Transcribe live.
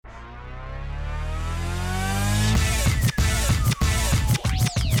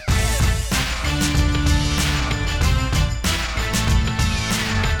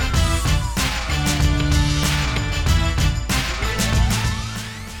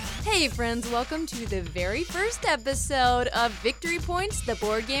Hey friends, welcome to the very first episode of Victory Points, the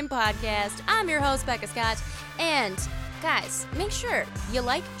board game podcast. I'm your host, Becca Scott, and guys, make sure you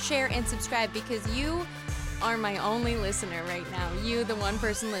like, share, and subscribe because you are my only listener right now. You, the one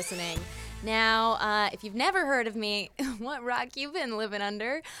person listening. Now, if you've never heard of me, what rock you've been living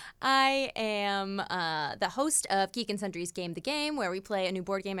under, I am the host of Geek and Sundry's Game the Game, where we play a new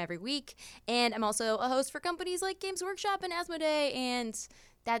board game every week, and I'm also a host for companies like Games Workshop and Asmodee, and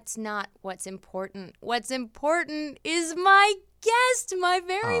that's not what's important. What's important is my guest, my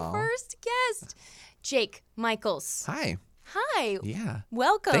very first guest, Jake Michaels. Hi. Hi. Yeah.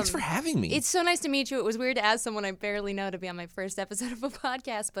 Welcome. Thanks for having me. It's so nice to meet you. It was weird to ask someone I barely know to be on my first episode of a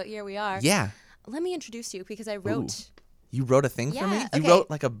podcast, but here we are. Yeah. Let me introduce you because I wrote. Ooh. You wrote a thing for me? Yeah, You okay. wrote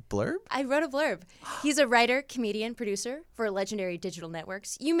like a blurb? I wrote a blurb. He's a writer, comedian, producer for Legendary Digital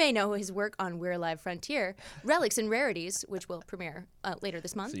Networks. You may know his work on We're Alive Frontier, Relics and Rarities, which will premiere later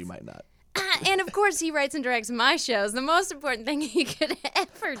this month. So you might not. And of course, he writes and directs my shows, the most important thing he could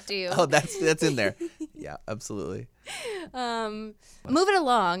ever do. Oh, that's in there. Yeah, absolutely. Moving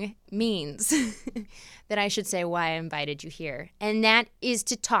along means that I should say why I invited you here, and that is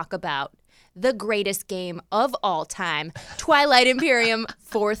to talk about the greatest game of all time, Twilight Imperium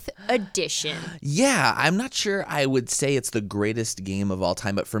 4th edition. Yeah, I'm not sure I would say it's the greatest game of all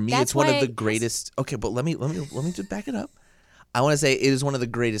time, but for me, That's it's one why of the greatest. Okay, but let me just back it up. I want to say it is one of the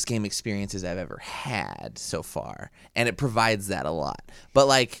greatest game experiences I've ever had so far, and it provides that a lot. But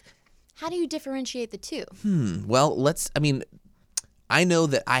like, How do you differentiate the two? well, I know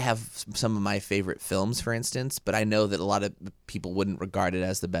that I have some of my favorite films, for instance, but I know that a lot of people wouldn't regard it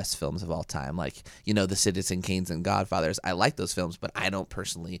as the best films of all time. Like, the Citizen Kanes and Godfathers. I like those films, but I don't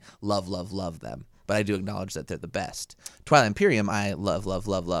personally love them. But I do acknowledge that they're the best. Twilight Imperium, I love,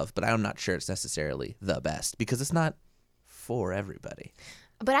 but I'm not sure it's necessarily the best because it's not for everybody.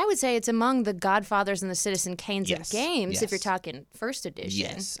 But I would say it's among the Godfathers and the Citizen Kanes of games yes. if you're talking first edition.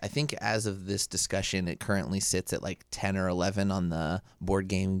 Yes. I think as of this discussion, it currently sits at like 10 or 11 on the Board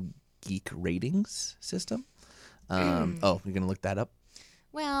Game Geek ratings system. Oh, you're going to look that up?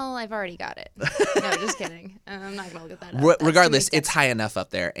 Well, I've already got it. No, just kidding. I'm not going to look at that up. That's Regardless, too many it's high enough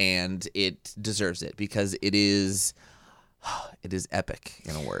up there, and it deserves it because it is epic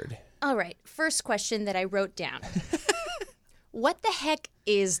in a word. All right, first question that I wrote down. What the heck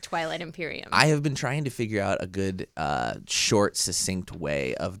is Twilight Imperium? I have been trying to figure out a good, short, succinct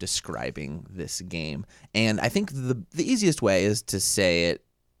way of describing this game. And I think the easiest way is to say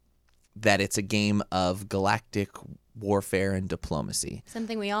that it's a game of galactic warfare and diplomacy.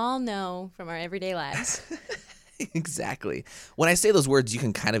 Something we all know from our everyday lives. Exactly. When I say those words, you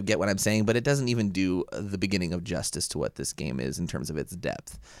can kind of get what I'm saying, but it doesn't even do the beginning of justice to what this game is in terms of its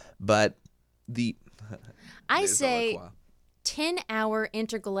depth. But I say 10-hour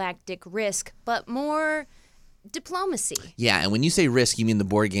intergalactic Risk, but more diplomacy. Yeah, and when you say Risk, you mean the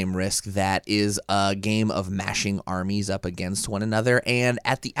board game Risk. That is a game of mashing armies up against one another. And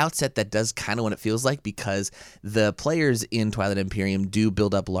at the outset, that does kind of what it feels like because the players in Twilight Imperium do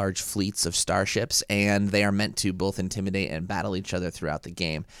build up large fleets of starships, and they are meant to both intimidate and battle each other throughout the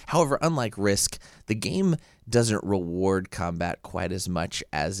game. However, unlike Risk, the game doesn't reward combat quite as much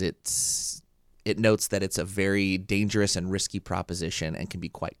as it notes that it's a very dangerous and risky proposition and can be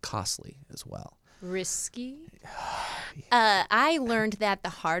quite costly as well. Risky? I learned that the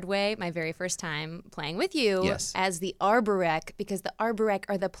hard way my very first time playing with you as the Arborec, because the Arborec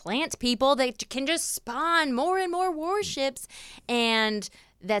are the plant people that can just spawn more and more warships, and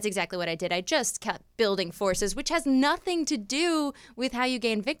that's exactly what I did. I just kept building forces, which has nothing to do with how you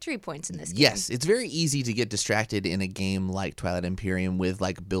gain victory points in this game. Yes, it's very easy to get distracted in a game like Twilight Imperium with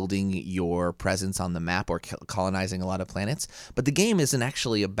like building your presence on the map or colonizing a lot of planets. But the game isn't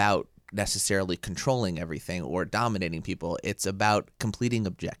actually about necessarily controlling everything or dominating people. It's about completing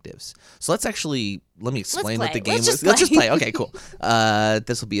objectives. So let me explain what the game is. Let's just play. Okay, cool.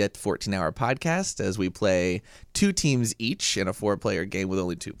 This will be a 14-hour podcast as we play 2 teams each in a 4-player game with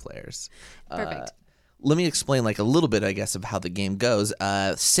only 2 players. Perfect. Let me explain like a little bit, I guess, of how the game goes.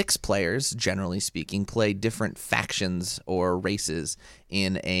 6 players, generally speaking, play different factions or races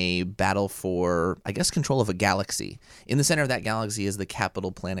in a battle for, I guess, control of a galaxy. In the center of that galaxy is the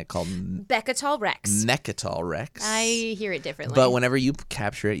capital planet called Becatal Rex. Meccatal Rex. I hear it differently. But whenever you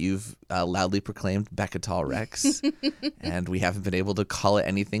capture it, you've loudly proclaimed Becatal Rex. And we haven't been able to call it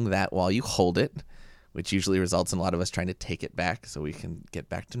anything that while you hold it, which usually results in a lot of us trying to take it back so we can get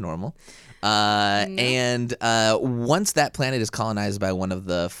back to normal. And once that planet is colonized by one of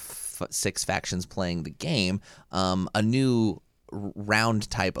the 6 factions playing the game, a new round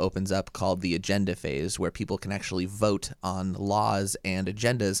type opens up called the agenda phase, where people can actually vote on laws and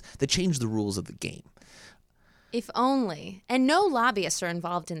agendas that change the rules of the game. If only. And no lobbyists are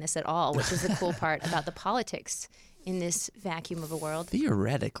involved in this at all, which is the cool part about the politics in this vacuum of a world.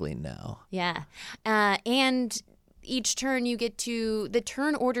 Theoretically, no. Yeah. And each turn the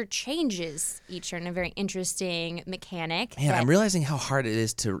turn order changes each turn, a very interesting mechanic. Man, I'm realizing how hard it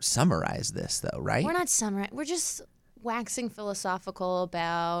is to summarize this, though, right? We're not summarizing. We're just waxing philosophical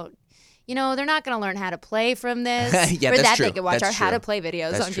about, they're not going to learn how to play from this. Yeah, For that's that, true. they can watch That's our how true. to play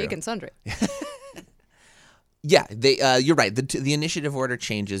videos That's on true. Jake and Sundry. Yeah, you're right. The initiative order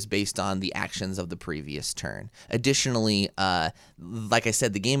changes based on the actions of the previous turn. Additionally, like I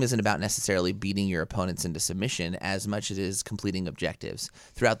said, the game isn't about necessarily beating your opponents into submission as much as it is completing objectives.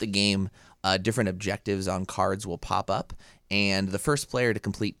 Throughout the game, different objectives on cards will pop up, and the first player to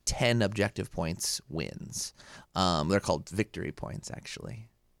complete 10 objective points wins. They're called victory points, actually.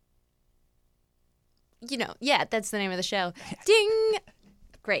 Yeah, that's the name of the show. Ding!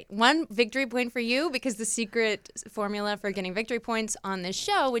 Great. One victory point for you, because the secret formula for getting victory points on this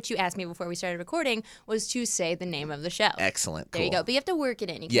show, which you asked me before we started recording, was to say the name of the show. Excellent. There you cool. go. But you have to work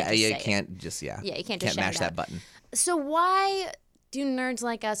it in. You can't Yeah, just you say can't it. just Yeah, you can't just mash shout it that out. button. So why do nerds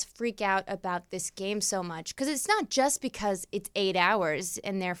like us freak out about this game so much? Because it's not just because it's 8 hours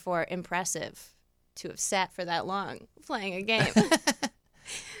and therefore impressive to have sat for that long playing a game.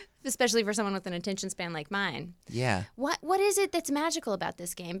 Especially for someone with an attention span like mine. Yeah. What is it that's magical about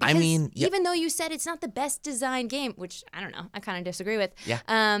this game? Because even though you said it's not the best designed game, which I don't know, I kind of disagree with. Yeah.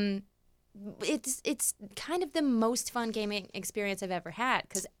 It's kind of the most fun gaming experience I've ever had,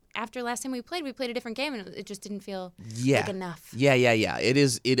 because after last time we played a different game and it just didn't feel like enough. Yeah. It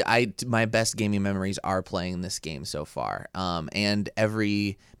is. My best gaming memories are playing this game so far. And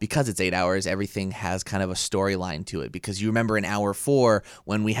because it's 8 hours, everything has kind of a storyline to it. Because you remember in hour 4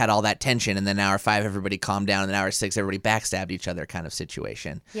 when we had all that tension, and then hour 5 everybody calmed down, and then hour 6 everybody backstabbed each other kind of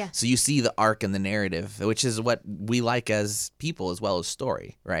situation. Yeah. So you see the arc and the narrative, which is what we like as people as well as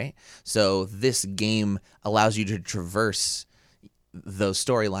story, right? So this game allows you to traverse those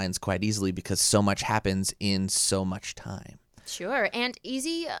storylines quite easily because so much happens in so much time. Sure, and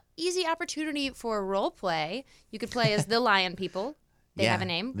easy opportunity for role play. You could play as the Lion People. They have a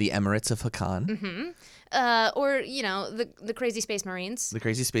name. The Emirates of Hakan. Mm-hmm. Or the Crazy Space Marines. The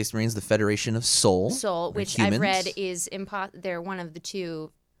Crazy Space Marines, the Federation of Soul. Which humans. I've read is they're one of the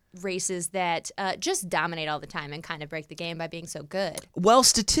two races that just dominate all the time and kind of break the game by being so good. Well,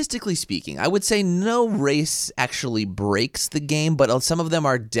 statistically speaking, I would say no race actually breaks the game, but some of them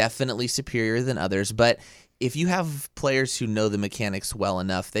are definitely superior than others. But if you have players who know the mechanics well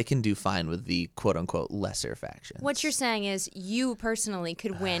enough, they can do fine with the quote-unquote lesser factions. What you're saying is you personally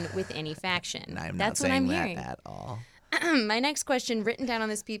could win with any faction. I'm That's not what I'm saying hearing. that at all. My next question, written down on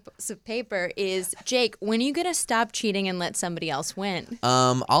this piece of paper, is, Jake, when are you going to stop cheating and let somebody else win?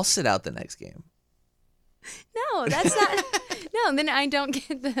 I'll sit out the next game. No, that's not. No, then I don't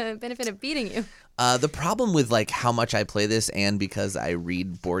get the benefit of beating you. The problem with how much I play this, and because I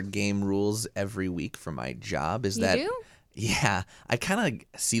read board game rules every week for my job, is that You do? Yeah, I kind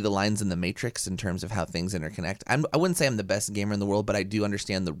of see the lines in the matrix in terms of how things interconnect. I wouldn't say I'm the best gamer in the world, but I do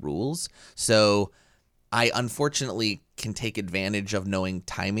understand the rules. So I unfortunately can take advantage of knowing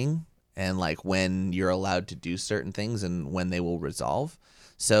timing and when you're allowed to do certain things and when they will resolve.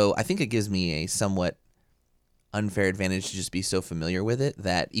 So I think it gives me a somewhat unfair advantage to just be so familiar with it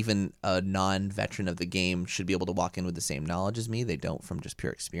that even a non-veteran of the game should be able to walk in with the same knowledge as me. They don't from just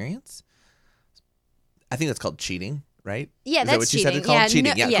pure experience. I think that's called cheating, right? Yeah, Is that's that what you cheating. said it's called?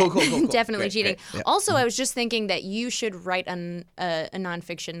 Cheating. No, Yeah, cool. Definitely Great, cheating. great. Yeah. Also, I was just thinking that you should write a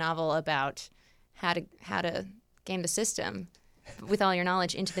nonfiction novel about how to game the system with all your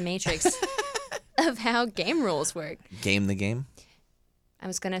knowledge into the matrix of how game rules work. Game the game? I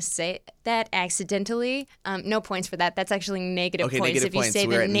was going to say that accidentally. No points for that. That's actually negative Okay, points negative if you points. say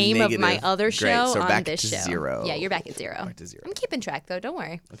We're the at name of my negative. other Great, show so on back this to show. zero. Yeah, you're back at zero. Back to zero. I'm keeping track, though. Don't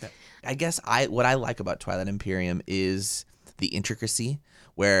worry. Okay. I guess what I like about Twilight Imperium is the intricacy,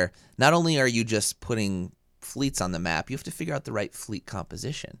 where not only are you just putting fleets on the map, you have to figure out the right fleet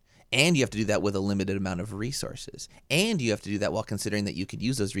composition. And you have to do that with a limited amount of resources. And you have to do that while considering that you could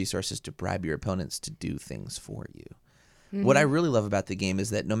use those resources to bribe your opponents to do things for you. Mm-hmm. What I really love about the game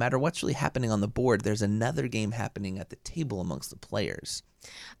is that no matter what's really happening on the board, there's another game happening at the table amongst the players.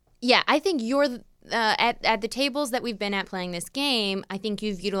 Yeah, I think you're at the tables that we've been at playing this game, I think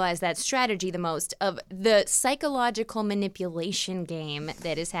you've utilized that strategy the most of the psychological manipulation game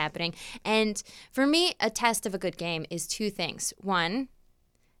that is happening. And for me, a test of a good game is two things. One,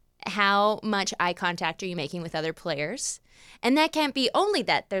 how much eye contact are you making with other players? And that can't be only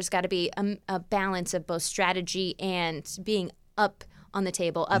that. There's got to be a balance of both strategy and being up on the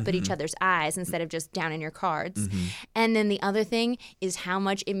table, up at each other's eyes instead of just down in your cards. And then the other thing is how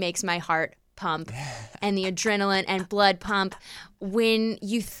much it makes my heart pump and the adrenaline and blood pump when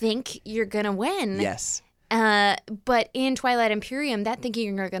you think you're going to win. Yes. But in Twilight Imperium, that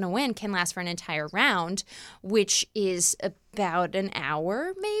thinking you're going to win can last for an entire round, which is about an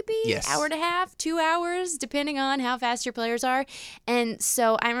hour, maybe? Yes. Hour and a half, 2 hours, depending on how fast your players are. And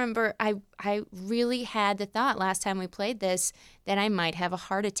so I remember I really had the thought last time we played this that I might have a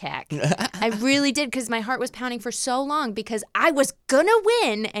heart attack. I really did, because my heart was pounding for so long because I was going to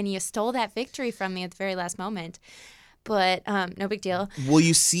win, and you stole that victory from me at the very last moment. But no big deal. Well,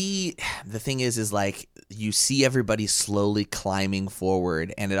 you see, the thing is like you see everybody slowly climbing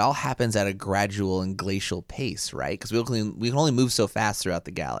forward, and it all happens at a gradual and glacial pace, right? Because we can only move so fast throughout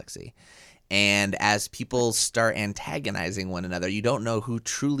the galaxy. And as people start antagonizing one another, you don't know who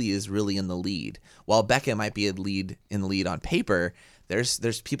truly is really in the lead. While Becca might be in the lead on paper,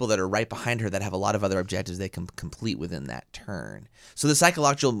 there's people that are right behind her that have a lot of other objectives they can complete within that turn. So the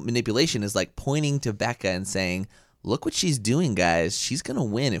psychological manipulation is like pointing to Becca and saying, look what she's doing, guys. She's going to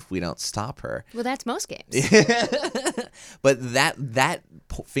win if we don't stop her. Well, that's most games. But that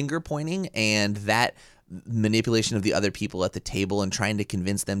finger pointing and that manipulation of the other people at the table and trying to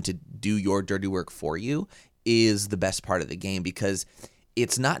convince them to do your dirty work for you is the best part of the game, because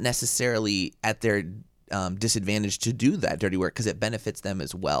it's not necessarily at their disadvantage to do that dirty work because it benefits them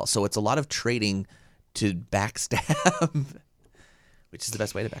as well. So it's a lot of trading to backstab. Which is the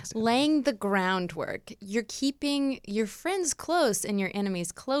best way to backstab. Laying the groundwork. You're keeping your friends close and your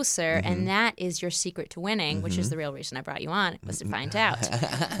enemies closer, and that is your secret to winning, which is the real reason I brought you on, was to find out.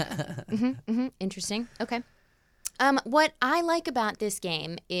 Interesting. Okay. What I like about this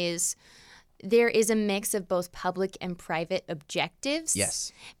game is there is a mix of both public and private objectives.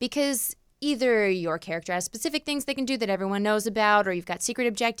 Yes. Because either your character has specific things they can do that everyone knows about, or you've got secret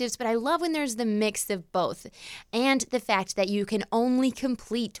objectives, but I love when there's the mix of both. And the fact that you can only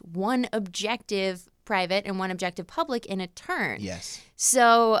complete one objective private and one objective public in a turn. Yes.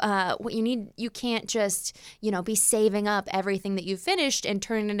 So what you can't just, be saving up everything that you've finished and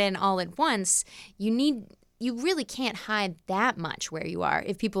turn it in all at once. You really can't hide that much where you are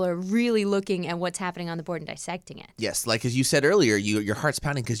if people are really looking at what's happening on the board and dissecting it. Yes, like as you said earlier, your heart's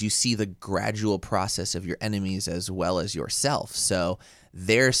pounding because you see the gradual process of your enemies as well as yourself. So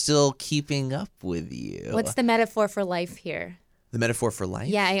they're still keeping up with you. What's the metaphor for life here? The metaphor for life?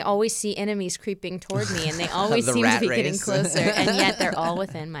 Yeah, I always see enemies creeping toward me, and they always The seem to rat be race. getting closer, and yet they're all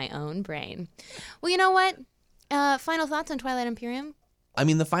within my own brain. Well, you know what? Final thoughts on Twilight Imperium? I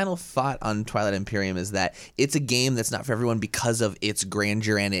mean, the final thought on Twilight Imperium is that it's a game that's not for everyone because of its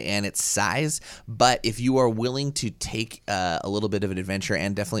grandeur and its size. But if you are willing to take a little bit of an adventure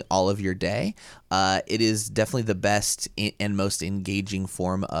and definitely all of your day, it is definitely the best and most engaging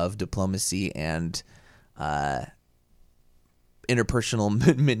form of diplomacy and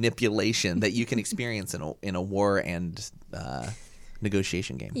interpersonal manipulation that you can experience in a war and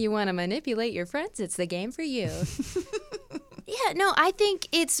negotiation game. You want to manipulate your friends? It's the game for you. Yeah, no, I think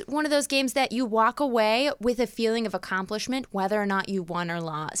it's one of those games that you walk away with a feeling of accomplishment, whether or not you won or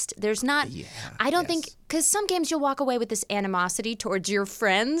lost. There's not, I don't think, because some games you'll walk away with this animosity towards your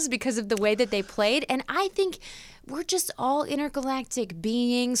friends because of the way that they played. And I think we're just all intergalactic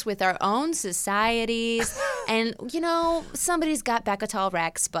beings with our own societies. And, somebody's got Bekatal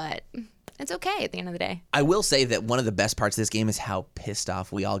Rex, but it's okay at the end of the day. I will say that one of the best parts of this game is how pissed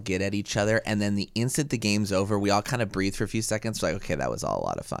off we all get at each other. And then the instant the game's over, we all kind of breathe for a few seconds. We're like, okay, that was all a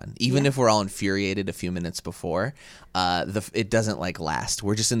lot of fun. Even if we're all infuriated a few minutes before, it doesn't last.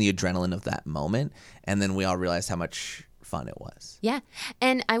 We're just in the adrenaline of that moment. And then we all realize how much fun it was. Yeah.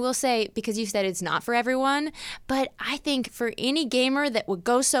 And I will say, because you said it's not for everyone, but I think for any gamer that would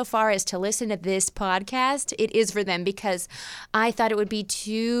go so far as to listen to this podcast, it is for them, because I thought it would be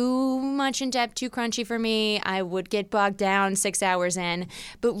too much in depth, too crunchy for me. I would get bogged down 6 hours in.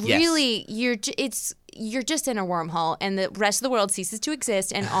 But really, you're just in a wormhole, and the rest of the world ceases to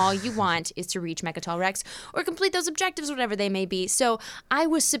exist, and all you want is to reach Bekatal Rex or complete those objectives, whatever they may be. So I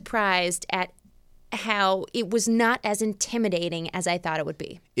was surprised at how it was not as intimidating as I thought it would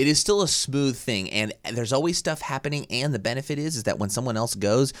be. It is still a smooth thing, and there's always stuff happening, and the benefit is that when someone else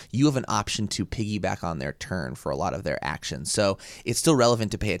goes, you have an option to piggyback on their turn for a lot of their actions. So it's still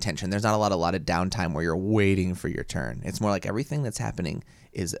relevant to pay attention. There's not a lot of downtime where you're waiting for your turn. It's more like everything that's happening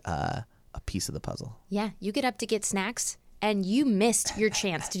is a piece of the puzzle. Yeah, you get up to get snacks, and you missed your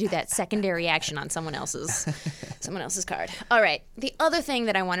chance to do that secondary action on someone else's card. All right. The other thing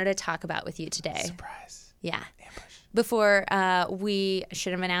that I wanted to talk about with you today. Surprise. Yeah. Ambush. Before we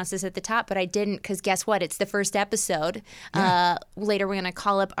should have announced this at the top, but I didn't because guess what? It's the first episode. Yeah. Later, we're going to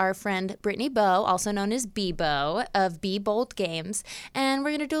call up our friend Brittany Bowe, also known as Bebo of Be Bold Games, and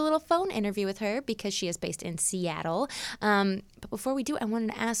we're going to do a little phone interview with her because she is based in Seattle. But before we do, I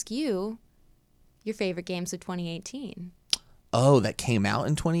wanted to ask you your favorite games of 2018. Oh, that came out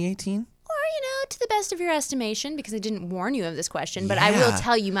in 2018? Or, to the best of your estimation, because I didn't warn you of this question, but I will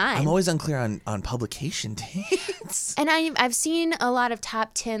tell you mine. I'm always unclear on publication dates. And I've seen a lot of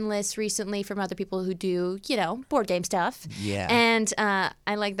top 10 lists recently from other people who do, board game stuff. Yeah. And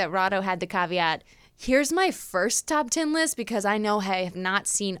I like that Rahdo had the caveat, here's my first top 10 list because I know I have not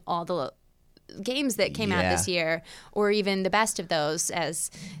seen all the games that came out this year, or even the best of those, as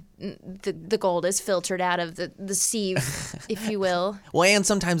the gold is filtered out of the sieve, if you will. Well, and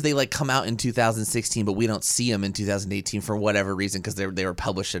sometimes they come out in 2016, but we don't see them in 2018 for whatever reason because they were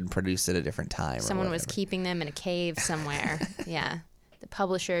published and produced at a different time. Someone was keeping them in a cave somewhere. Yeah. The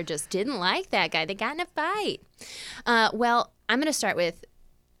publisher just didn't like that guy. They got in a fight. Well, I'm going to start with,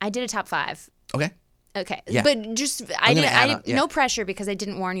 I did a top 5. Okay. Yeah. But just no pressure because I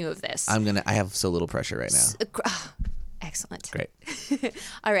didn't warn you of this. I have so little pressure right now. Excellent. Great.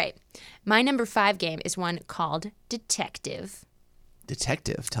 All right. My number 5 game is one called Detective.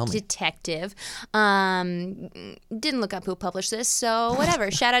 Detective, tell me. Detective. Didn't look up who published this, so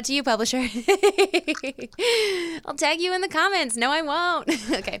whatever. Shout out to you, publisher. I'll tag you in the comments. No, I won't.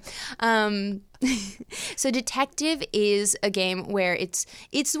 Okay. So Detective is a game where it's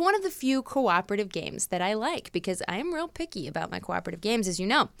one of the few cooperative games that I like because I am real picky about my cooperative games, as you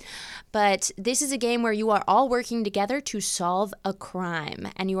know. But this is a game where you are all working together to solve a crime,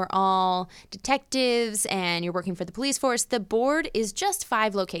 and you are all detectives and you're working for the police force. The board is just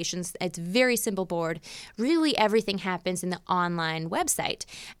 5 locations. It's a very simple board. Really, everything happens in the online website,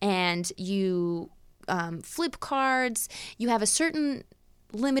 and you flip cards. You have a certain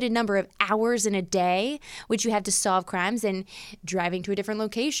limited number of hours in a day which you have to solve crimes, and driving to a different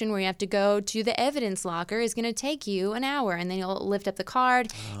location where you have to go to the evidence locker is going to take you an hour, and then you'll lift up the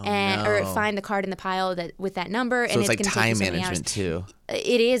card or find the card in the pile with that number. So and it's like time management too.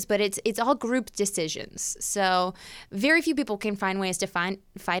 It is, but it's all group decisions. So very few people can find ways to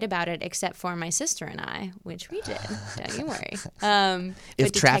fight about it except for my sister and I, which we did. Don't you worry.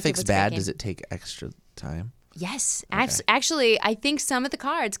 If traffic's bad, does it take extra time? Yes. Okay. Actually, I think some of the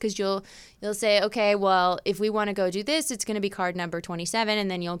cards, because you'll say, okay, well, if we want to go do this, it's going to be card number 27, and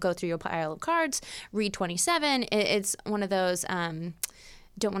then you'll go through your pile of cards, read 27. It's one of those, don't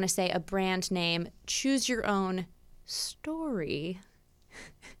want to say a brand name, choose your own story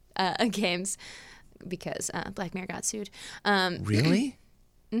games, because Black Mirror got sued. Really?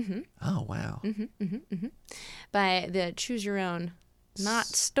 Mm-hmm. Oh, wow. By the choose your own not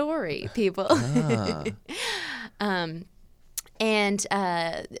story people. And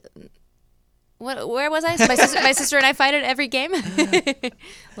where was I? My sister and I fight at every game.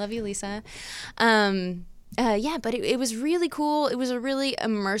 Love you, Lisa. Yeah, but it was really cool. It was a really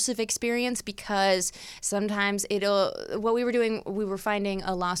immersive experience because sometimes what we were doing, we were finding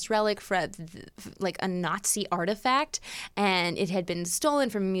a lost relic from like a Nazi artifact, and it had been stolen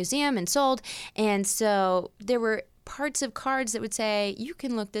from a museum and sold. And so there were parts of cards that would say, you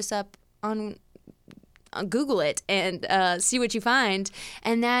can look this up on Google it and see what you find.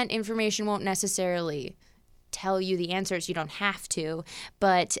 And that information won't necessarily tell you the answers. You don't have to,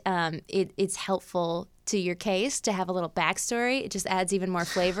 but it's helpful to your case to have a little backstory. It just adds even more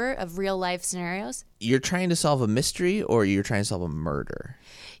flavor of real life scenarios. You're trying to solve a mystery, or you're trying to solve a murder?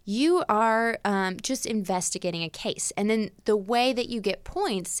 You are just investigating a case. And then the way that you get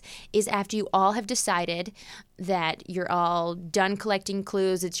points is after you all have decided that you're all done collecting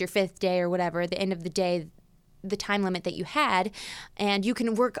clues, it's your 5th day or whatever, at the end of the day, the time limit that you had, and you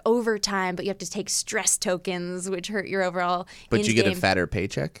can work overtime, but you have to take stress tokens, which hurt your overall But you get a fatter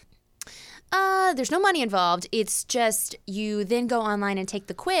paycheck? There's no money involved. It's just you then go online and take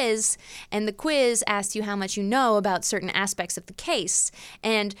the quiz, and the quiz asks you how much you know about certain aspects of the case.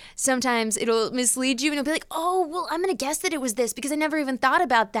 And sometimes it'll mislead you, and you'll be like, oh, well, I'm going to guess that it was this because I never even thought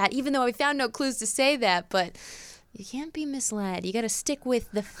about that, even though I found no clues to say that. But you can't be misled. You got to stick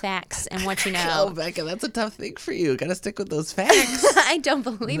with the facts and what you know. Oh, Becca, that's a tough thing for you. Got to stick with those facts. I don't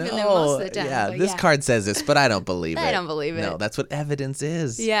believe in them most of the time. Yeah, this card says this, but I don't believe it. I don't believe it. No, that's what evidence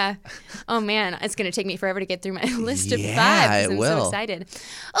is. Yeah. Oh, man. It's going to take me forever to get through my list of 5. It will. I'm so excited.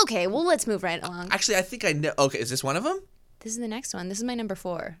 Okay, well, let's move right along. Actually, I think I know. Okay, is this one of them? This is the next one. This is my number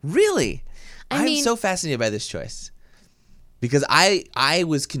 4. Really? I mean, so fascinated by this choice. Because I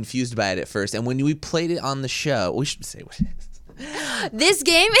was confused by it at first, and when we played it on the show, we should say what it is. This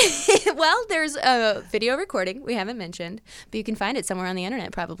game, well, there's a video recording we haven't mentioned, but you can find it somewhere on the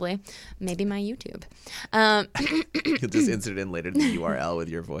internet probably. Maybe my YouTube. You'll just insert in later the URL with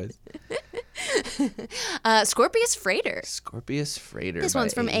your voice. Scorpius Freighter. Scorpius Freighter. This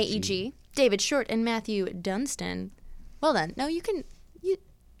one's from AEG. David Short and Matthew Dunstan. Well done. No, you can,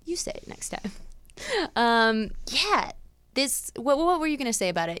 you say it next time. Yeah. What were you going to say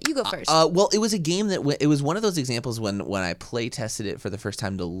about it? You go first. Well, it was a game that it was one of those examples when I play tested it for the first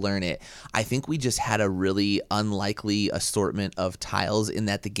time to learn it. I think we just had a really unlikely assortment of tiles in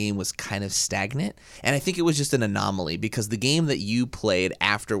that the game was kind of stagnant. And I think it was just an anomaly because the game that you played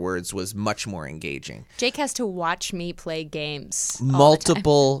afterwards was much more engaging. Jake has to watch me play games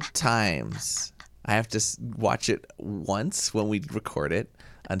multiple times. I have to watch it once when we record it,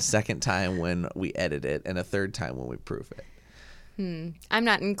 a second time when we edit it, and a third time when we proof it. I'm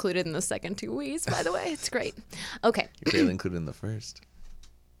not included in the second 2 weeks, by the way. It's great. Okay. You're barely included in the first.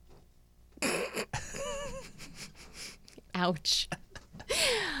 Ouch.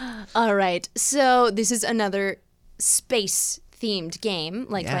 All right. So this is another space-themed game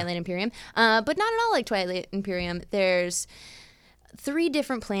like Twilight Imperium, but not at all like Twilight Imperium. There's 3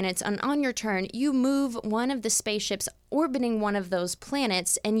 different planets, and on your turn, you move one of the spaceships orbiting one of those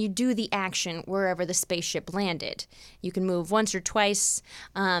planets, and you do the action wherever the spaceship landed. You can move once or twice,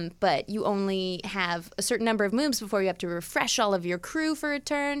 but you only have a certain number of moves before you have to refresh all of your crew for a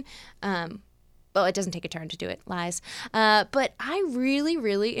turn. Well, it doesn't take a turn to do it. Lies. But I really,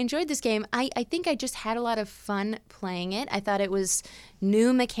 really enjoyed this game. I think I just had a lot of fun playing it. I thought it was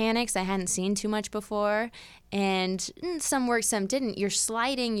new mechanics I hadn't seen too much before. And some worked, some didn't. You're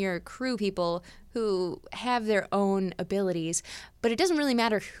sliding your crew people who have their own abilities, but it doesn't really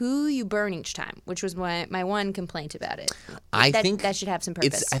matter who you burn each time, which was my one complaint about it. I think that should have some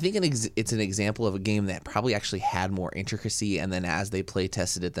purpose. I think it's an example of a game that probably actually had more intricacy, and then as they play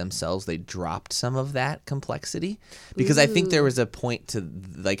tested it themselves, they dropped some of that complexity. Because I think there was a point to,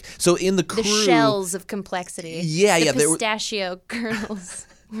 like, so in the crew... The shells of complexity. Yeah. The pistachio kernels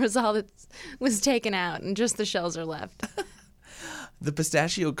was all that was taken out, and just the shells are left. The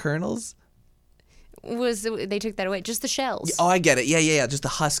pistachio kernels? They took that away. Just the shells. Oh, I get it. Yeah. Just the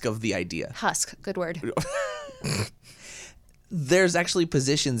husk of the idea. Husk. Good word. There's actually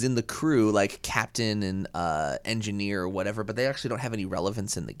positions in the crew like captain and engineer or whatever, but they actually don't have any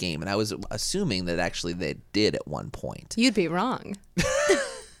relevance in the game. And I was assuming that actually they did at one point. You'd be wrong.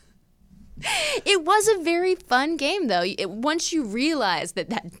 It was a very fun game, though. Once you realize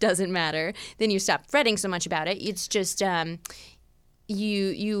that doesn't matter, then you stop fretting so much about it. It's just...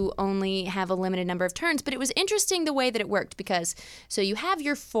 You only have a limited number of turns, but it was interesting the way that it worked because so you have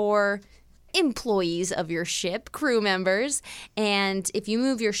your 4 employees of your ship, crew members, and if you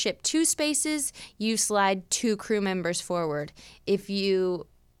move your ship 2 spaces, you slide 2 crew members forward. But you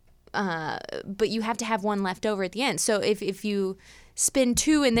have to have 1 left over at the end. So if you spin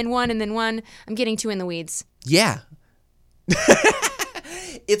 2 and then 1 and then 1, I'm getting too in the weeds. Yeah.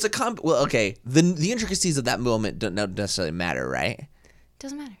 It's a well, okay. The intricacies of that moment don't necessarily matter, right?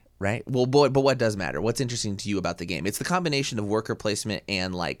 Doesn't matter. Right? Well, but what does matter? What's interesting to you about the game? It's the combination of worker placement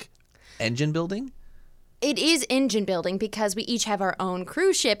and, like, engine building? It is engine building because we each have our own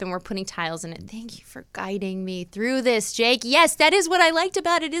cruise ship and we're putting tiles in it. Thank you for guiding me through this, Jake. Yes, that is what I liked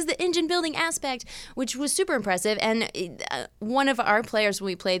about it, is the engine building aspect, which was super impressive. And one of our players when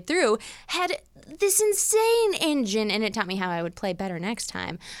we played through had this insane engine, and it taught me how I would play better next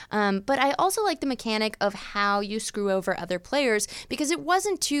time. But I also like the mechanic of how you screw over other players because it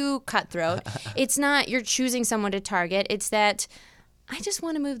wasn't too cutthroat. It's not you're choosing someone to target. It's that I just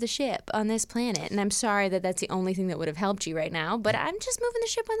want to move the ship on this planet, and I'm sorry that that's the only thing that would have helped you right now, but I'm just moving the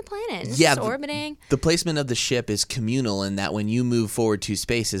ship on the planet. It's just orbiting. The placement of the ship is communal in that when you move forward 2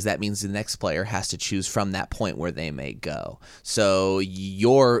 spaces, that means the next player has to choose from that point where they may go. So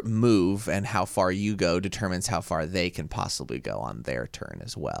your move and how far you go determines how far they can possibly go on their turn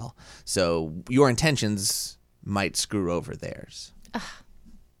as well. So your intentions might screw over theirs.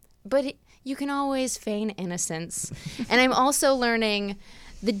 But you can always feign innocence. And I'm also learning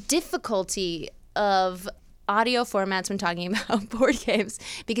the difficulty of audio formats when talking about board games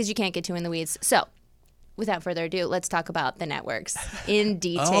because you can't get too in the weeds. So, without further ado, let's talk about the networks in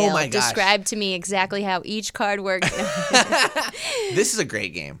detail. Oh my gosh. Describe to me exactly how each card works. This is a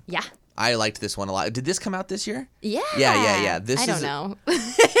great game. Yeah. I liked this one a lot. Did this come out this year? Yeah. Yeah. I don't know.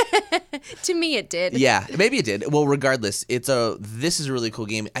 To me, it did. Yeah, maybe it did. Well, regardless, this is a really cool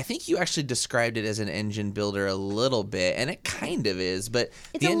game. I think you actually described it as an engine builder a little bit, and it kind of is, but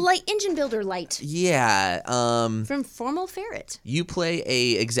It's a light engine builder light yeah. from Formal Ferret. You play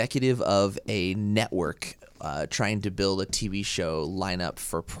a executive of a network trying to build a TV show lineup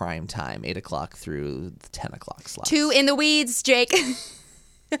for prime time, 8 o'clock through the 10 o'clock slots. 2 in the weeds, Jake.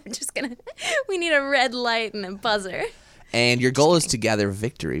 I'm just gonna. We need a red light and a buzzer. And your goal is to gather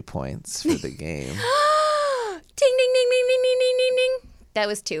victory points for the game. Ding, ding, ding, ding, ding, ding, ding, ding, ding. That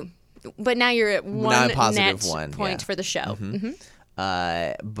was 2. But now you're at 1 now positive net 1 point for the show. Mm-hmm.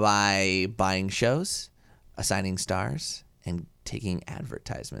 By buying shows, assigning stars, and taking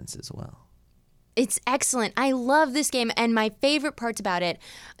advertisements as well. It's excellent. I love this game, and my favorite parts about it,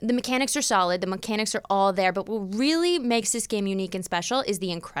 the mechanics are solid. The mechanics are all there, but what really makes this game unique and special is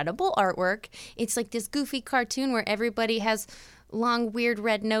the incredible artwork. It's like this goofy cartoon where everybody has long, weird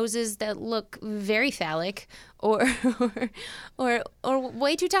red noses that look very phallic, or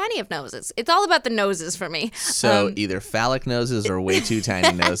way too tiny of noses. It's all about the noses for me. So either phallic noses or way too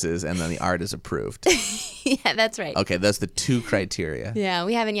tiny noses, and then the art is approved. Yeah, that's right. Okay, that's the 2 criteria. Yeah,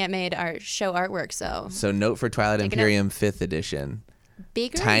 we haven't yet made our show artwork, so. So note for Twilight Imperium 5th edition.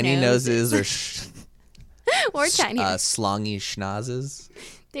 Bigger tiny noses or or tiny. Slongy schnozzes.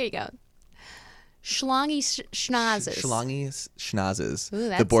 There you go. Schlongy schnozzes. Schlongy schnozzes. Ooh,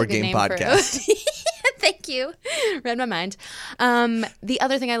 that's the board a good game name podcast. Thank you. Read my mind. The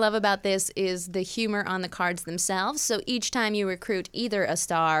other thing I love about this is the humor on the cards themselves. So each time you recruit either a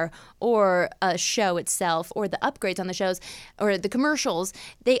star or a show itself or the upgrades on the shows or the commercials,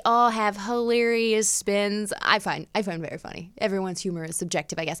 they all have hilarious spins. I find very funny. Everyone's humor is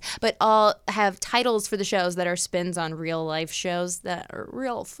subjective, I guess. But all have titles for the shows that are spins on real life shows that are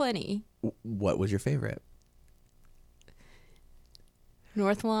real funny. What was your favorite?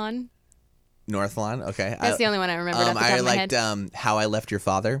 Northlawn. Northlawn, okay. That's the only one I remembered off the top of my head. I liked How I Left Your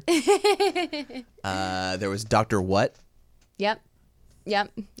Father. There was Dr. What? Yep.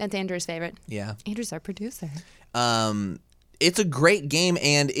 That's Andrew's favorite. Yeah. Andrew's our producer. It's a great game,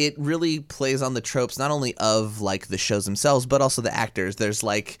 and it really plays on the tropes not only of like the shows themselves, but also the actors. There's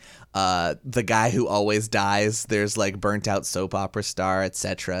like the guy who always dies. There's like burnt out soap opera star,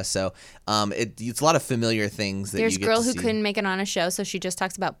 etc. So it's a lot of familiar things that There's you get girl to who see. couldn't make it on a show, so she just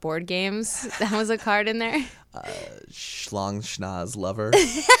talks about board games. That was a card in there. Schlong Schnoz Lover.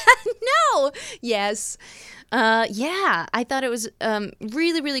 No. Yes. Yeah. I thought it was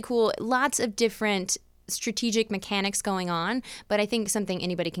really, really cool. Lots of different strategic mechanics going on, but I think something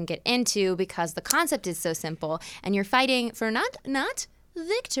anybody can get into because the concept is so simple, and you're fighting for not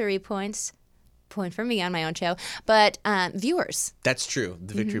victory points. Point for me on my own show, but viewers. That's true.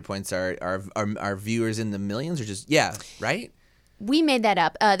 The victory points are viewers in the millions, or just right? We made that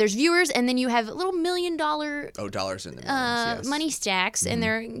up. There's viewers, and then you have little $1 million dollars in the millions, yes. money stacks, and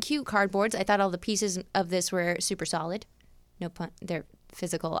they're cute cardboards. I thought all the pieces of this were super solid. No pun. They're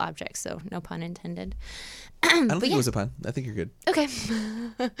physical objects, so no pun intended. I don't think it was a pun. I think you're good. Okay.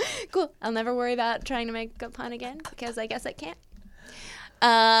 Cool. I'll never worry about trying to make a pun again because I guess I can't.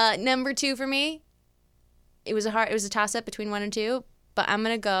 Number 2 for me, it was a toss-up between 1 and 2, but I'm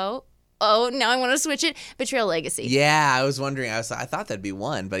going to go, now I want to switch it, Betrayal Legacy. Yeah, I was wondering. I thought that'd be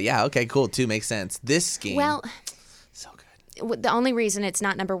 1, but yeah, okay, cool. 2 makes sense. This game, Well, so good. the only reason it's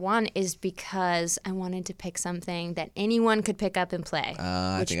not number 1 is because I wanted to pick something that anyone could pick up and play.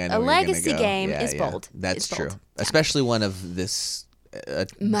 I think I know a where you're gonna legacy go. game Yeah, is yeah. bold. That's It's true, bold. especially one of this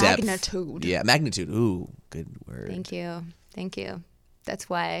Magnitude. Depth. Yeah, magnitude. Ooh, good word. Thank you. That's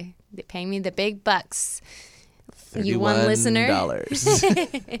why they're paying me the big bucks. You one listener.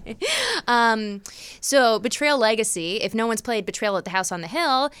 So Betrayal Legacy, if no one's played Betrayal at the House on the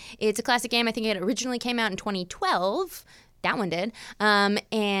Hill, it's a classic game. I think it originally came out in 2012. That one did.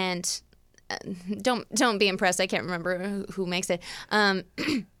 And don't be impressed. I can't remember who makes it.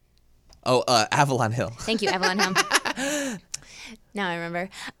 Avalon Hill. Thank you, Avalon Hill. Now I remember.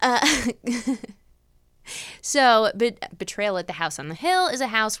 So, Betrayal at the House on the Hill is a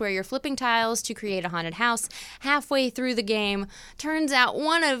house where you're flipping tiles to create a haunted house. Halfway through the game, turns out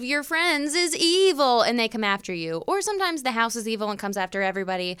one of your friends is evil and they come after you. Or sometimes the house is evil and comes after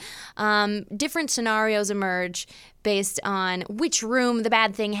everybody. Different scenarios emerge based on which room the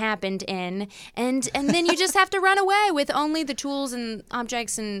bad thing happened in, and then you just have to run away with only the tools and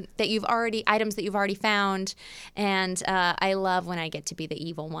objects items that you've already found. And I love when I get to be the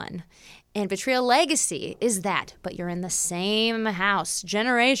evil one. And Betrayal Legacy is that? But you're in the same house,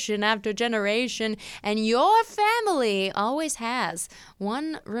 generation after generation, and your family always has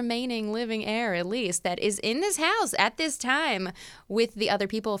one remaining living heir, at least, that is in this house at this time with the other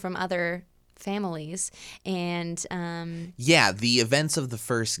people from other families. And the events of the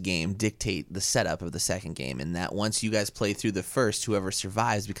first game dictate the setup of the second game, and that once you guys play through the first, whoever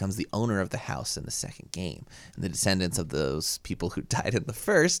survives becomes the owner of the house in the second game, and the descendants of those people who died in the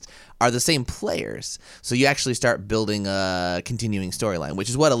first are the same players. So you actually start building a continuing storyline,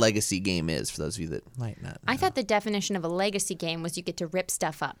 which is what a legacy game is, for those of you that might not know. I thought the definition of a legacy game was you get to rip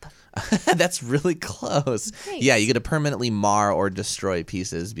stuff up. That's really close. Thanks. Yeah, you get to permanently mar or destroy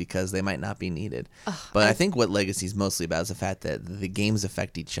pieces because they might not be needed. But I think what Legacy is mostly about is the fact that the games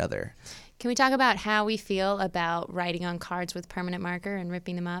affect each other. Can we talk about how we feel about writing on cards with permanent marker and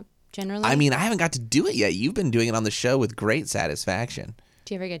ripping them up generally? I mean, I haven't got to do it yet. You've been doing it on the show with great satisfaction.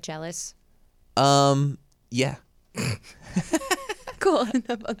 Do you ever get jealous? Yeah. Cool.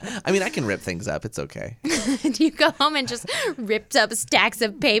 I mean, I can rip things up. It's okay. Do you go home and just ripped up stacks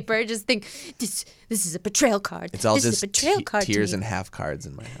of paper? Just think, this is a betrayal card. It's all this just is a betrayal card to tears me. and half cards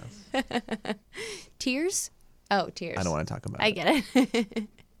in my house. Tears? Oh, tears. I don't want to talk about I it. get it.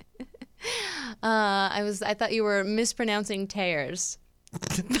 I thought you were mispronouncing tears.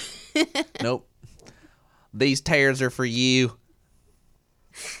 Nope. These tears are for you.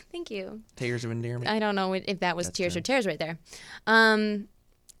 Thank you. Tears of endearment. I don't know if that was That's tears true. or tears right there.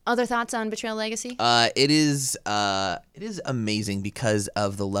 Other thoughts on Betrayal Legacy? It is amazing because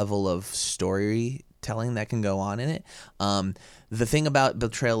of the level of storytelling that can go on in it. The thing about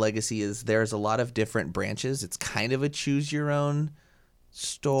Betrayal Legacy is there's a lot of different branches. It's kind of a choose your own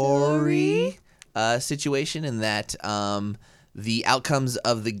story situation in that the outcomes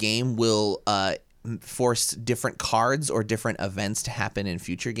of the game will force different cards or different events to happen in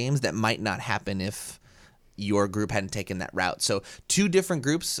future games that might not happen if your group hadn't taken that route. So two different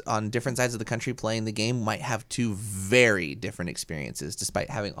groups on different sides of the country playing the game might have two very different experiences despite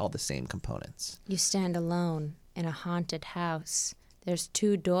having all the same components. You stand alone in a haunted house. There's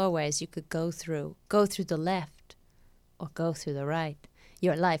two doorways you could go through. Go through the left or go through the right.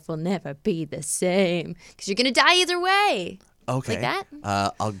 Your life will never be the same because you're going to die either way. Okay. Like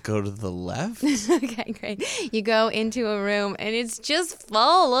that? I'll go to the left. Okay, great. You go into a room and it's just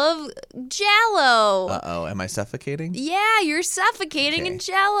full of Jell-O. Uh-oh, am I suffocating? Yeah, you're suffocating in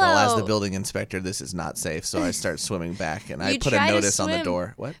Jell-O. Well, as the building inspector, this is not safe, so I start swimming back, and I You put a try to notice on the swim,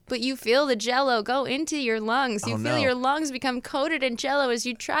 door. What? But you feel the Jell-O go into your lungs. You Oh, feel no. your lungs become coated in Jell-O as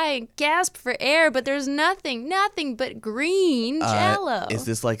you try and gasp for air, but there's nothing but green Jell-O. Is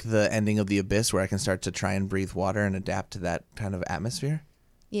this like the ending of The Abyss where I can start to try and breathe water and adapt to that kind of atmosphere?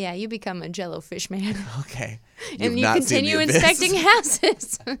 Yeah, you become a Jell-O fish man. Okay. And You've you not seen continue The Abyss. inspecting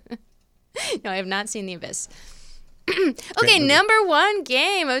houses. No, I have not seen The Abyss. Okay, movie. number one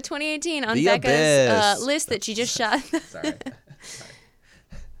game of 2018 on The Becca's Abyss. list that she just shot. Sorry.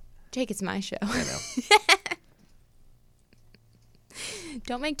 Jake, it's my show. I know.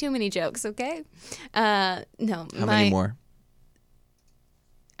 Don't make too many jokes, okay? No. How many more?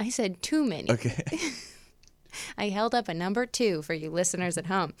 I said too many. Okay. I held up a number 2 for you listeners at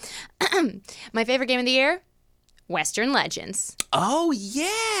home. My favorite game of the year? Western Legends. Oh,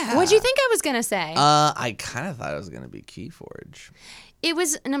 yeah. What'd you think I was going to say? I kind of thought it was going to be Keyforge. It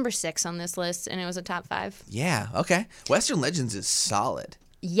was number 6 on this list, and it was a top 5. Yeah, okay. Western Legends is solid.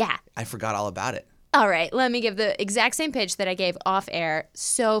 Yeah. I forgot all about it. All right, let me give the exact same pitch that I gave off air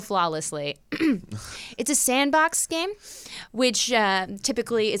so flawlessly. It's a sandbox game, which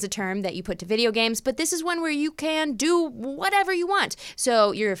typically is a term that you put to video games, but this is one where you can do whatever you want.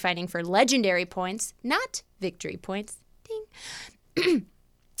 So you're fighting for legendary points, not victory points. Ding.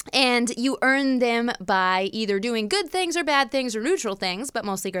 And you earn them by either doing good things or bad things or neutral things, but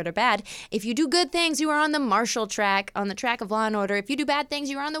mostly good or bad. If you do good things, you are on the Marshall track, on the track of Law and Order. If you do bad things,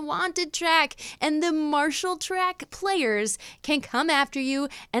 you are on the Wanted track. And the Marshall track players can come after you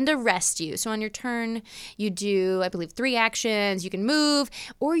and arrest you. So on your turn, you do, I believe, 3 actions. You can move,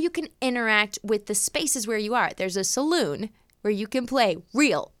 or you can interact with the spaces where you are. There's a saloon where you can play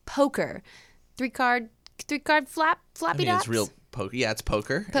real poker. 3-card floppy dots. It's real poker. Yeah, it's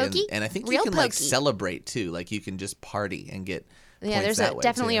poker. Pokey? And I think Real you can like pokey. celebrate too. Like you can just party and get Yeah, points there's that way,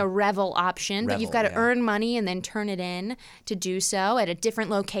 definitely too. a revel option, but you've got Revel, to yeah. earn money and then turn it in to do so at a different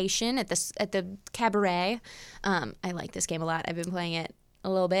location at the cabaret. I like this game a lot. I've been playing it a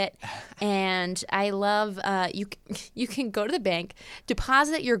little bit. And I love you can go to the bank,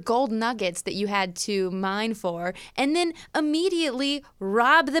 deposit your gold nuggets that you had to mine for, and then immediately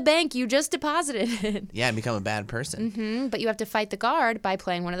rob the bank you just deposited in. Yeah, and become a bad person. But you have to fight the guard by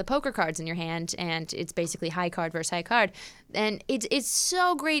playing one of the poker cards in your hand, and it's basically high card versus high card. And it's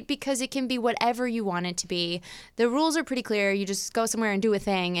so great because it can be whatever you want it to be. The rules are pretty clear. You just go somewhere and do a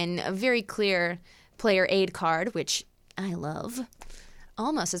thing, and a very clear player aid card, which I love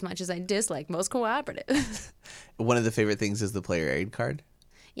almost as much as I dislike most cooperatives. One of the favorite things is the player aid card.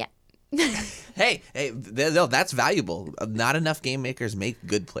 Yeah. Hey, no, that's valuable. Not enough game makers make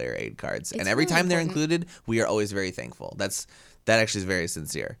good player aid cards. And every really time they're important. included, we are always very thankful. That actually is very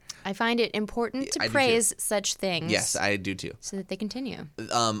sincere. I find it important to I do too. praise such things. Yes, I do too. So that they continue.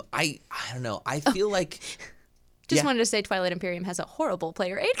 I don't know. I feel like Just Yeah. wanted to say Twilight Imperium has a horrible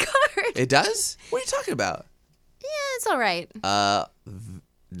player aid card. it does. What are you talking about? Yeah, it's all right.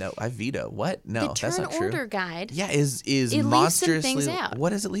 No, I veto. What? No, The that's turn not true. order guide. Yeah, is It leaves some monstrously. things out. What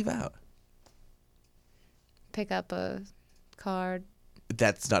does it leave out? Pick up a card.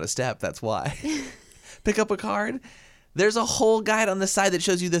 That's not a step. That's why. Pick up a card. There's a whole guide on the side that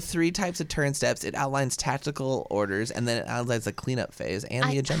shows you the 3 types of turn steps. It outlines tactical orders, and then it outlines the cleanup phase and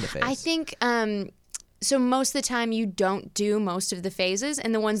the agenda phase. I think so most of the time you don't do most of the phases,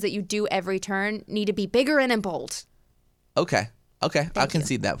 and the ones that you do every turn need to be bigger and in bold. Okay. I'll you.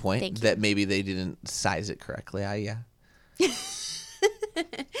 concede that point. Thank you. That maybe they didn't size it correctly. Yeah.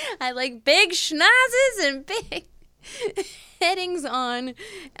 I like big schnozzes and big headings on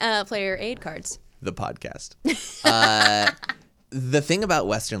player aid cards. The podcast. The thing about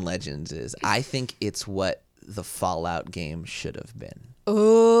Western Legends is I think it's what the Fallout game should have been.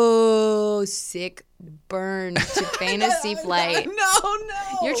 Oh, sick burn to Fantasy Flight. No.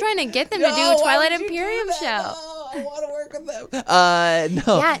 You're trying to get them to do a Twilight Imperium show. No, I want to work with them.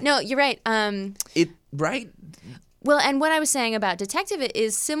 No. Yeah, no, you're right. Right? Well, and what I was saying about Detective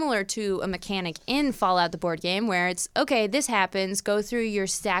is similar to a mechanic in Fallout, the board game, where it's, okay, this happens, go through your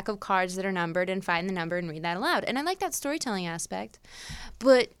stack of cards that are numbered and find the number and read that aloud. And I like that storytelling aspect.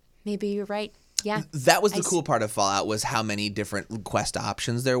 But maybe you're right. Yeah. That was the cool part of Fallout was how many different quest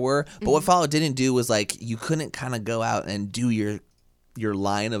options there were. But Mm-hmm. what Fallout didn't do was like you couldn't kind of go out and do your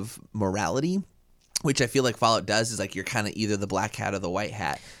line of morality, which I feel like Fallout does is like you're kind of either the black hat or the white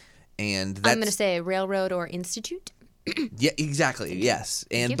hat. And that's, I'm going to say Railroad or Institute. yeah, exactly. Yes.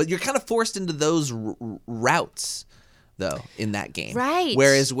 you. But you're kind of forced into those routes though in that game. Right.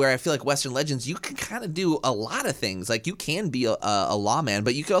 Whereas where I feel like Western Legends, you can kind of do a lot of things. Like you can be a lawman,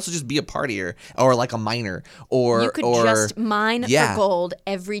 but you could also just be a partier or like a miner or You could just mine yeah. for gold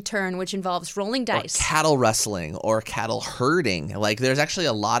every turn, which involves rolling dice. cattle rustling or cattle herding. Like there's actually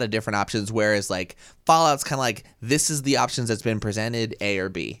a lot of different options, whereas like Fallout's kind of like this is the options that's been presented, A or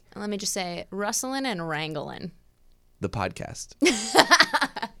B. Let me just say, rustling and wrangling. The podcast.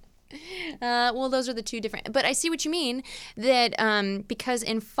 Well, those are the two different. But I see what you mean, that because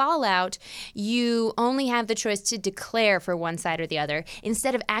in Fallout, you only have the choice to declare for one side or the other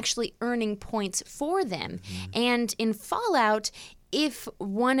instead of actually earning points for them. And in Fallout, if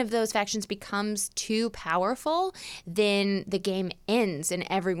one of those factions becomes too powerful, then the game ends and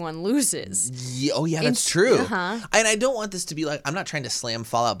everyone loses. Yeah, oh yeah, that's true. Uh-huh. And I don't want this to be like, I'm not trying to slam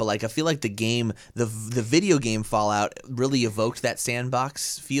Fallout, but like I feel like the game, the video game Fallout really evoked that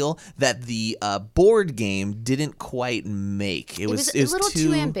sandbox feel that the board game didn't quite make. It was a little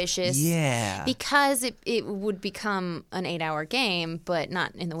too ambitious. Yeah. Because it would become an 8-hour game, but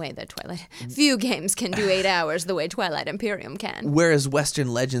not in the way that Twilight. Few games can do 8 hours the way Twilight Imperium can. Whereas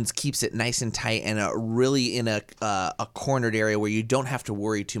Western Legends keeps it nice and tight and really in a cornered area where you don't have to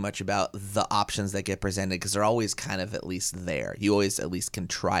worry too much about the options that get presented because they're always kind of at least there. You always at least can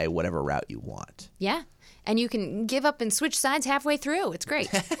try whatever route you want. Yeah. And you can give up and switch sides halfway through. It's great.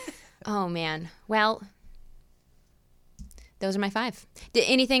 Oh, man. Well, those are my 5. Did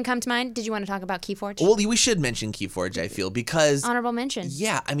anything come to mind? Did you want to talk about Keyforge? Well, we should mention Keyforge, I feel, because Honorable mention.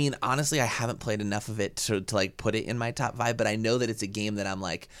 yeah, I mean, honestly, I haven't played enough of it to like put it in my top 5, but I know that it's a game that I'm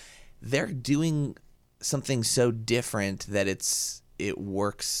like, they're doing something so different that it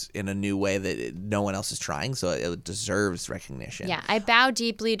works in a new way that no one else is trying, so it deserves recognition. Yeah, I bow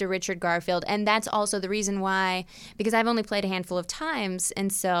deeply to Richard Garfield, and that's also the reason why, because I've only played a handful of times,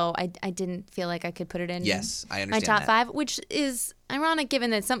 and so I didn't feel like I could put it in Yes, I my understand top that. 5, which is ironic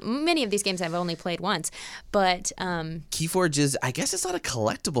given that many of these games I've only played once. But Keyforge is, I guess it's not a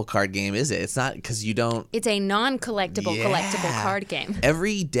collectible card game, is it? It's not because you don't. it's a non-collectible collectible card game.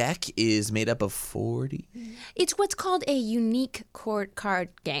 Every deck is made up of 40. It's what's called a unique card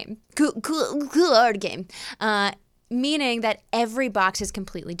game. Card game. meaning that every box is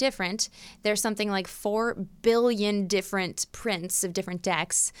completely different. There's something like 4 billion different prints of different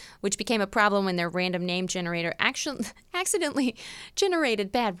decks, which became a problem when their random name generator actually accidentally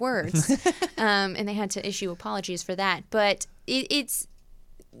generated bad words. And they had to issue apologies for that. But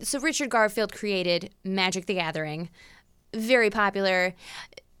so Richard Garfield created Magic the Gathering, very popular,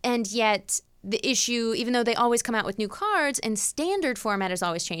 and yet the issue, even though they always come out with new cards and standard format is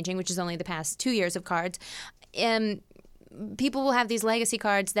always changing, which is only the past 2 years of cards, people will have these legacy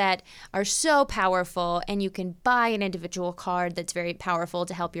cards that are so powerful, and you can buy an individual card that's very powerful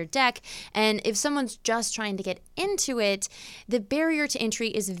to help your deck. And if someone's just trying to get into it, the barrier to entry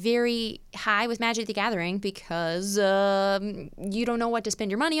is very high with Magic the Gathering because you don't know what to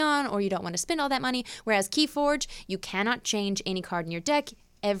spend your money on, or you don't want to spend all that money. Whereas Keyforge, you cannot change any card in your deck.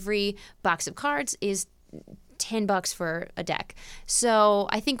 Every box of cards is $10 for a deck. So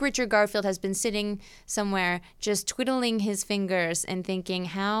I think Richard Garfield has been sitting somewhere just twiddling his fingers and thinking,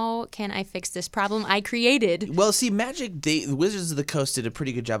 how can I fix this problem I created? Well, see, Magic, the Wizards of the Coast did a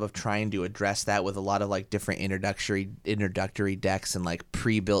pretty good job of trying to address that with a lot of like different introductory decks and like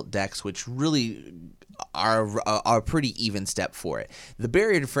pre-built decks, which really are a pretty even step for it. The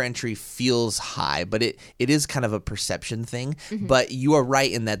barrier for entry feels high, but it is kind of a perception thing. Mm-hmm. But you are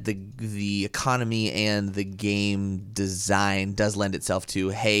right in that the economy and the game design does lend itself to,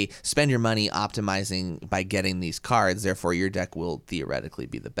 hey, spend your money optimizing by getting these cards, therefore your deck will theoretically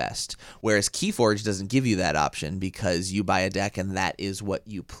be the best. Whereas Keyforge doesn't give you that option because you buy a deck and that is what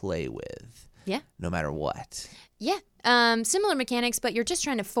you play with. Yeah. No matter what. Yeah. Similar mechanics, but you're just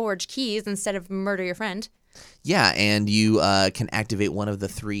trying to forge keys instead of murder your friend. Yeah, and you can activate one of the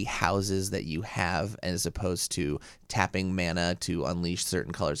 3 houses that you have as opposed to tapping mana to unleash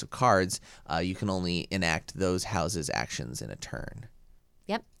certain colors of cards. You can only enact those houses' actions in a turn.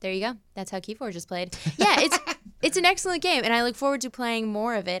 Yep, there you go. That's how Keyforge is played. Yeah, it's an excellent game, and I look forward to playing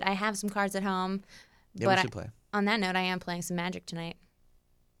more of it. I have some cards at home. Yeah, but we should play. On that note, I am playing some Magic tonight.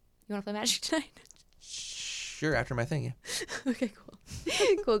 You want to play Magic tonight? Sure, after my thing, yeah. Okay, cool.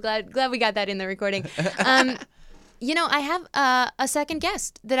 Cool, glad we got that in the recording. You know, I have a second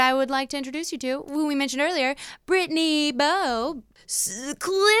guest that I would like to introduce you to, who we mentioned earlier, Brittany Bowe.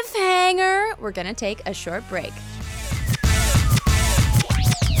 Cliffhanger. We're going to take a short break.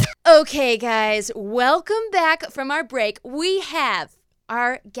 Okay, guys, welcome back from our break. We have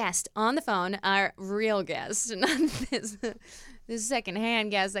our guest on the phone, our real guest, not this second-hand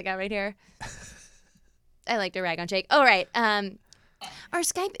guest I got right here. I like to rag on Jake. All right. Our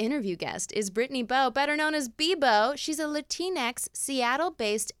Skype interview guest is Brittany Bowe, better known as Bebo. She's a Latinx,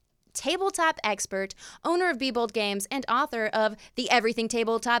 Seattle-based tabletop expert, owner of Bebold Games, and author of the Everything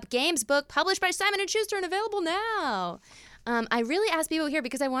Tabletop Games book, published by Simon & Schuster and available now. I really asked Bebo here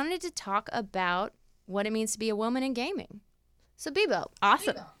because I wanted to talk about what it means to be a woman in gaming. So, Bebo.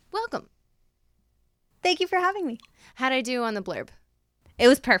 Awesome. Welcome. Thank you for having me. How'd I do on the blurb? It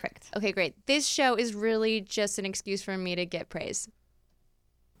was perfect. Okay, great. This show is really just an excuse for me to get praise.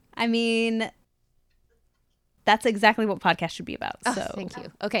 I mean, that's exactly what podcasts should be about. So Thank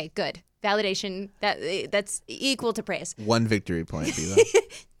you. Okay, good. Validation, that's equal to praise. 1 victory point, Viva.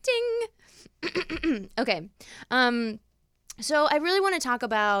 Ding! Okay. So I really want to talk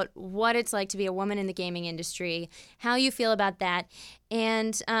about what it's like to be a woman in the gaming industry, how you feel about that.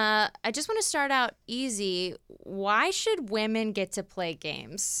 And I just want to start out easy. Why should women get to play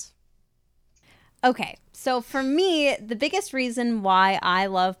games? Okay, so for me, the biggest reason why I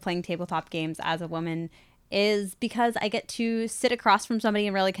love playing tabletop games as a woman is because I get to sit across from somebody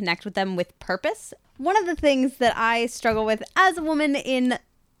and really connect with them with purpose. One of the things that I struggle with as a woman in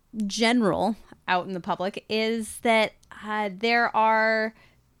general out in the public is that there are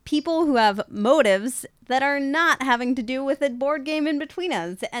people who have motives that are not having to do with a board game in between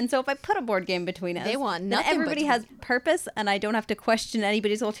us. And so if I put a board game between us, they want then nothing everybody has purpose, and I don't have to question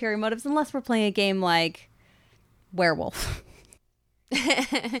anybody's ulterior motives unless we're playing a game like Werewolf.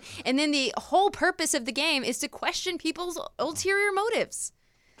 And then the whole purpose of the game is to question people's ulterior motives.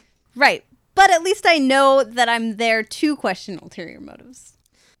 Right. But at least I know that I'm there to question ulterior motives.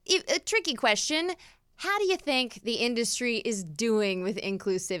 A tricky question. How do you think the industry is doing with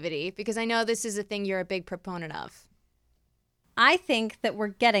inclusivity? Because I know this is a thing you're a big proponent of. I think that we're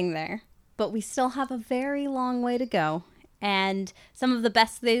getting there, but we still have a very long way to go. And some of the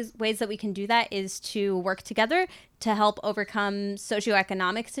best ways that we can do that is to work together to help overcome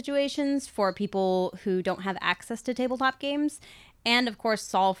socioeconomic situations for people who don't have access to tabletop games. And, of course,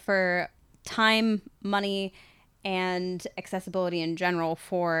 solve for time, money, and accessibility in general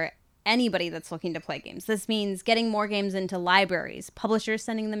for anybody that's looking to play games. This means getting more games into libraries, publishers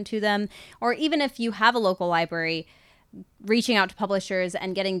sending them to them, or even if you have a local library, reaching out to publishers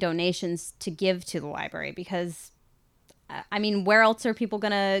and getting donations to give to the library because, I mean, where else are people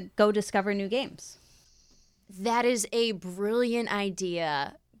going to go discover new games? That is a brilliant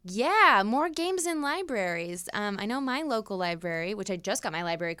idea. Yeah, more games in libraries. I know my local library, which I just got my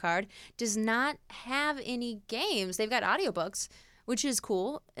library card, does not have any games. They've got audiobooks, which is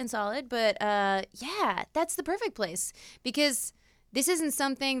cool and solid. But yeah, that's the perfect place because this isn't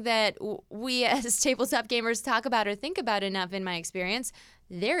something that we as tabletop gamers talk about or think about enough in my experience.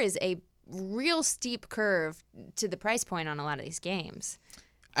 There is a real steep curve to the price point on a lot of these games.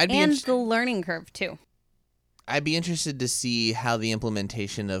 And the learning curve, too. I'd be interested to see how the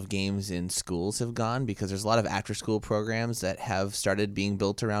implementation of games in schools have gone because there's a lot of after-school programs that have started being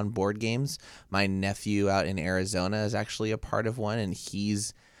built around board games. My nephew out in Arizona is actually a part of one, and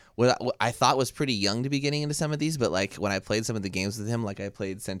he's what I thought was pretty young to be getting into some of these, but like when I played some of the games with him, like I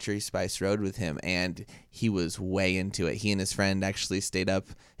played Century Spice Road with him, and he was way into it. He and his friend actually stayed up.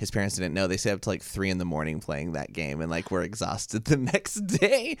 His parents didn't know. They stayed up to like 3 a.m. playing that game, and like were exhausted the next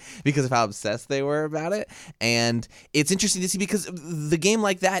day because of how obsessed they were about it. And it's interesting to see because the game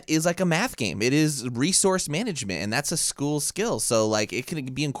like that is like a math game. It is resource management, and that's a school skill. So like it can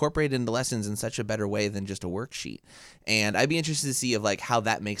be incorporated into lessons in such a better way than just a worksheet. And I'd be interested to see of like how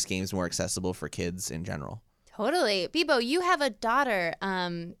that makes games more accessible for kids in general. Totally. Bibo, you have a daughter,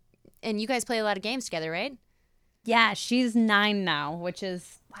 and you guys play a lot of games together, right? Yeah, she's 9 now, which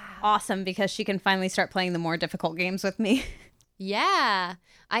is awesome because she can finally start playing the more difficult games with me. Yeah.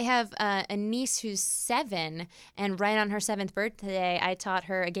 I have a niece who's 7, and right on her 7th birthday, I taught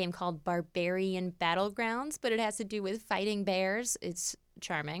her a game called Barbarian Battlegrounds, but it has to do with fighting bears. It's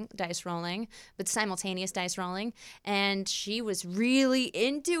charming, dice rolling, but simultaneous dice rolling, and she was really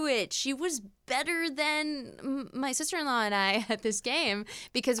into it. She was better than my sister-in-law and I at this game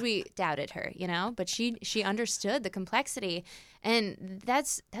because we doubted her, you know, but she understood the complexity. And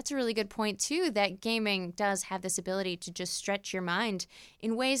that's a really good point too, that gaming does have this ability to just stretch your mind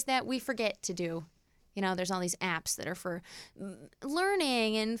in ways that we forget to do. You know, there's all these apps that are for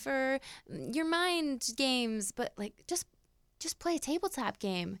learning and for your mind games, but like just play a tabletop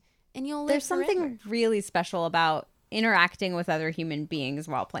game and you'll live There's forever. Something really special about interacting with other human beings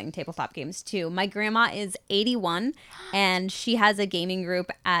while playing tabletop games too. My grandma is 81 and she has a gaming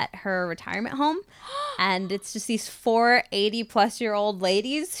group at her retirement home, and it's just these 4 80-plus-year-old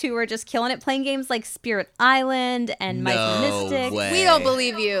ladies who are just killing it playing games like Spirit Island and Might and Mystic. Way. We don't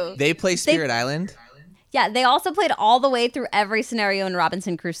believe you. They play Spirit Island? Yeah, they also played all the way through every scenario in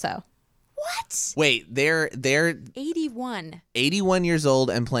Robinson Crusoe. What? Wait, they're 81. 81 years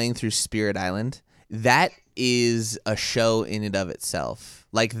old and playing through Spirit Island. That is a show in and of itself.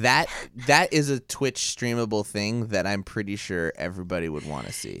 Like that is a Twitch streamable thing that I'm pretty sure everybody would want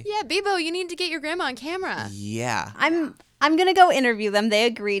to see. Yeah, Bibo, you need to get your grandma on camera. Yeah. I'm going to go interview them. They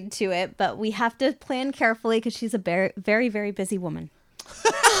agreed to it, but we have to plan carefully because she's a very, very, very busy woman.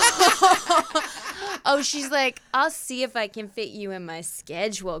 Oh, she's like, I'll see if I can fit you in my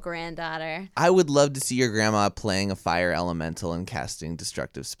schedule, granddaughter. I would love to see your grandma playing a fire elemental and casting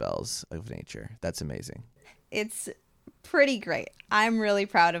destructive spells of nature. That's amazing. It's pretty great. I'm really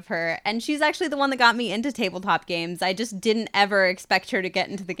proud of her. And she's actually the one that got me into tabletop games. I just didn't ever expect her to get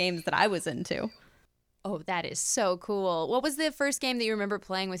into the games that I was into. Oh, that is so cool. What was the first game that you remember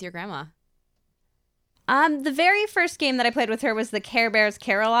playing with your grandma? The very first game that I played with her was the Care Bears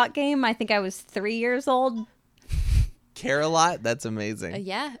Care-a-Lot game. I think I was 3 years old. Care-a-Lot? That's amazing.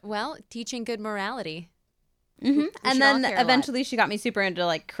 Yeah, well, teaching good morality. Mm-hmm. And then care a lot. eventually she got me super into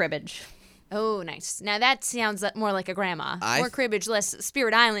like cribbage. Oh, nice. Now that sounds more like a grandma. More cribbage, less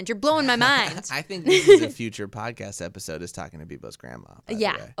Spirit Island. You're blowing my mind. I think this is a future podcast episode is talking to Bibo's grandma.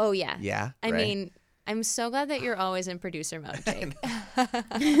 Yeah. Oh, yeah. Yeah. I right? mean, I'm so glad that you're always in producer mode, Jake.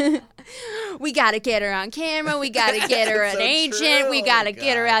 We got to get her on camera. We got to get her an agent. We got to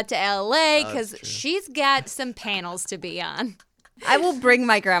get her out to LA because she's got some panels to be on. I will bring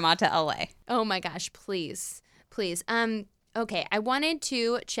my grandma to LA. Oh my gosh, please. Please. Okay, I wanted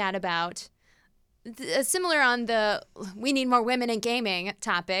to chat about similar on the we need more women in gaming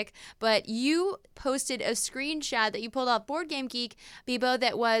topic, but you posted a screenshot that you pulled off Board Game Geek, Bibo,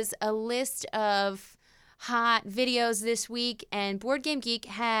 that was a list of hot videos this week, and Board Game Geek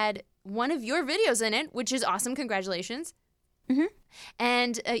had one of your videos in it, which is awesome. Congratulations. Mm-hmm.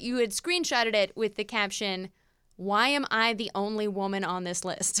 And you had screenshotted it with the caption, "Why am I the only woman on this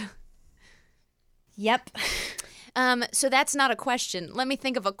list?" Yep. So that's not a question. Let me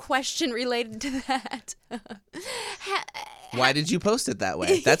think of a question related to that. Why did you post it that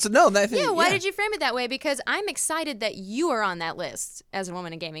way? Why did you frame it that way? Because I'm excited that you are on that list as a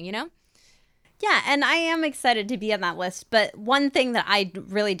woman in gaming, you know? Yeah, and I am excited to be on that list. But one thing that I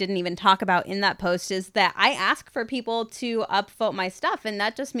really didn't even talk about in that post is that I ask for people to upvote my stuff. And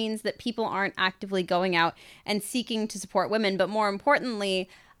that just means that people aren't actively going out and seeking to support women. But more importantly,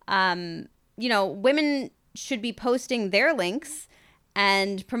 women should be posting their links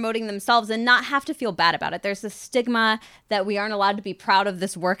and promoting themselves and not have to feel bad about it. There's this stigma that we aren't allowed to be proud of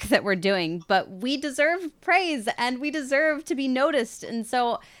this work that we're doing, but we deserve praise and we deserve to be noticed. And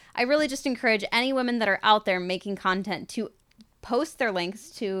so I really just encourage any women that are out there making content to post their links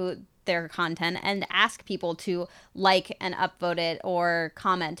to their content and ask people to like and upvote it or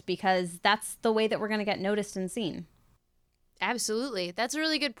comment, because that's the way that we're going to get noticed and seen. Absolutely. That's a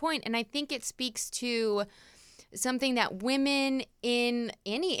really good point. And I think it speaks to something that women in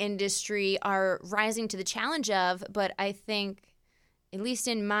any industry are rising to the challenge of, but I think, at least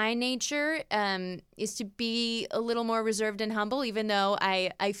in my nature, is to be a little more reserved and humble, even though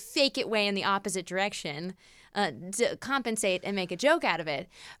I fake it way in the opposite direction to compensate and make a joke out of it.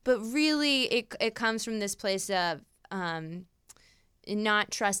 But really, it comes from this place of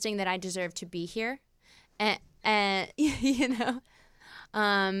not trusting that I deserve to be here. And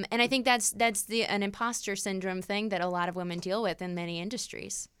and I think that's an imposter syndrome thing that a lot of women deal with in many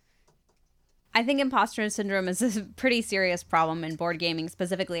industries. I think imposter syndrome is a pretty serious problem in board gaming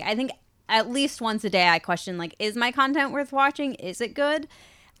specifically. I think at least once a day I question, like, is my content worth watching? Is it good?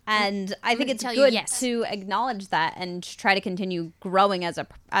 And I think it's good to acknowledge that and try to continue growing as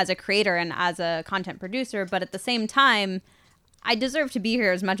a creator and as a content producer. But at the same time, I deserve to be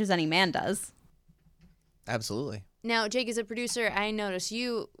here as much as any man does. Absolutely. Now, Jake, as a producer, I notice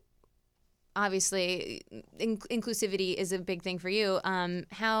you, obviously, inclusivity is a big thing for you.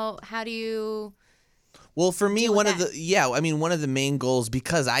 How do you... Well, for me, one of the main goals,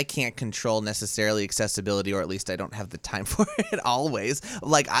 because I can't control necessarily accessibility, or at least I don't have the time for it always.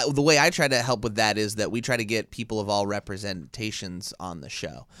 Like, the way I try to help with that is that we try to get people of all representations on the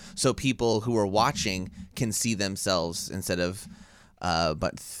show. So people who are watching can see themselves instead of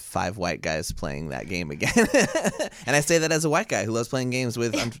but 5 white guys playing that game again. And I say that as a white guy who loves playing games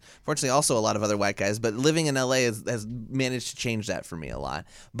with, unfortunately, also a lot of other white guys. But living in LA has managed to change that for me a lot.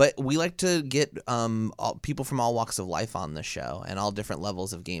 But we like to get people from all walks of life on the show and all different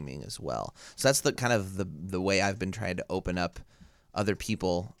levels of gaming as well. So that's the kind of the way I've been trying to open up other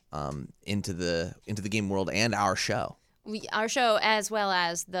people into the game world and our show. Our show, as well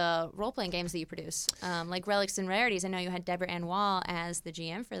as the role-playing games that you produce, like Relics and Rarities. I know you had Deborah Ann Wall as the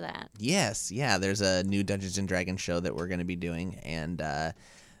GM for that. Yes, yeah. There's a new Dungeons & Dragons show that we're going to be doing, and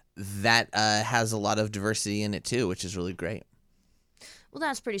that has a lot of diversity in it, too, which is really great. Well,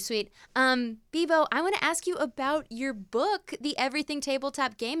 that's pretty sweet. Bebo, I want to ask you about your book, the Everything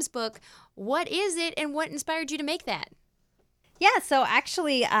Tabletop Games book. What is it, and what inspired you to make that? Yeah, so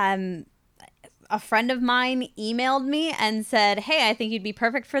actually... a friend of mine emailed me and said, hey, I think you'd be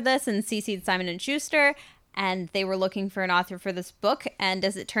perfect for this, and CC'd Simon & Schuster, and they were looking for an author for this book. And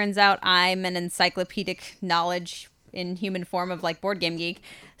as it turns out, I'm an encyclopedic knowledge in human form of like Board Game Geek.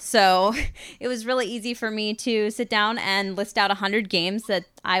 So it was really easy for me to sit down and list out 100 games that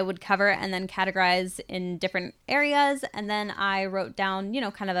I would cover and then categorize in different areas. And then I wrote down,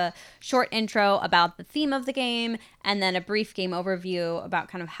 kind of a short intro about the theme of the game and then a brief game overview about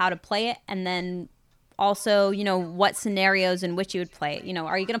kind of how to play it. And then also, what scenarios in which you would play it.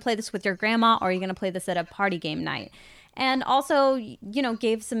 Are you going to play this with your grandma, or are you going to play this at a party game night? And also,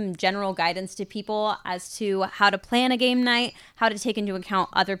 gave some general guidance to people as to how to plan a game night, how to take into account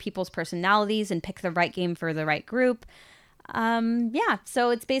other people's personalities and pick the right game for the right group. So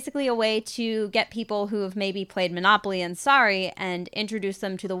it's basically a way to get people who have maybe played Monopoly and Sorry and introduce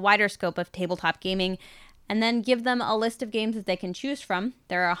them to the wider scope of tabletop gaming, and then give them a list of games that they can choose from.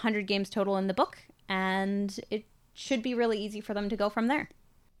 There are 100 games total in the book, and it should be really easy for them to go from there.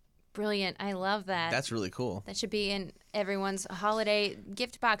 Brilliant. I love that. That's really cool. That should be in everyone's holiday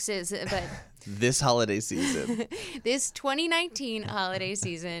gift boxes. But this holiday season. This 2019 holiday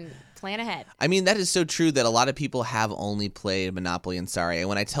season. Plan ahead. I mean, that is so true that a lot of people have only played Monopoly and Sorry. And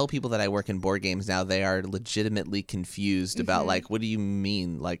when I tell people that I work in board games now, they are legitimately confused about, like, what do you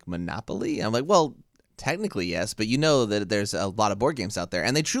mean? Like Monopoly? I'm like, well, technically, yes, but that there's a lot of board games out there,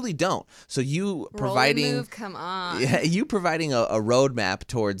 and they truly don't. So you providing come on. Yeah, you providing a roadmap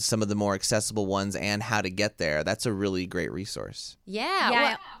towards some of the more accessible ones and how to get there, that's a really great resource.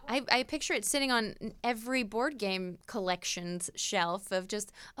 Yeah. Well, I picture it sitting on every board game collection's shelf of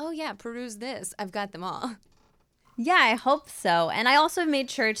just, peruse this. I've got them all. Yeah, I hope so. And I also made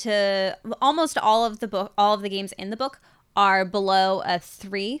sure to almost all of the games in the book are below a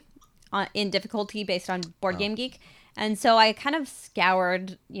 3 in difficulty based on Board Game Geek. And so I kind of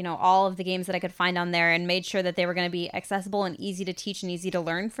scoured, all of the games that I could find on there and made sure that they were going to be accessible and easy to teach and easy to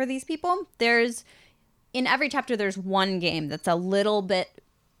learn for these people. In every chapter, there's one game that's a little bit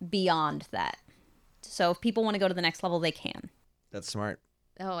beyond that. So if people want to go to the next level, they can. That's smart.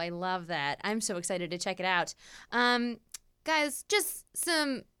 Oh, I love that. I'm so excited to check it out. Guys, just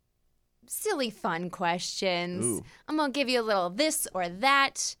some silly fun questions. Ooh. I'm going to give you a little this or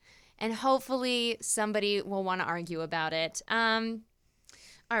that, and hopefully somebody will want to argue about it. All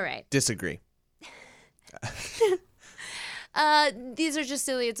right. Disagree. These are just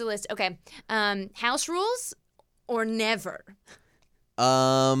silly. It's a list. Okay. House rules or never?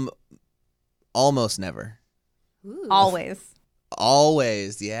 Almost never. Ooh. Always.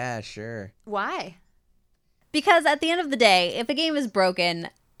 Always. Yeah, sure. Why? Because at the end of the day, if a game is broken,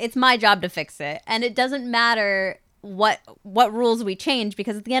 it's my job to fix it. And it doesn't matter what rules we change,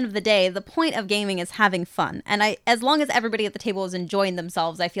 because at the end of the day, the point of gaming is having fun. And as long as everybody at the table is enjoying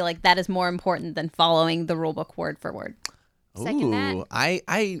themselves, I feel like that is more important than following the rulebook word for word. Second that. Ooh,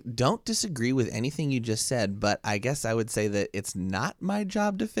 I don't disagree with anything you just said, but I guess I would say that it's not my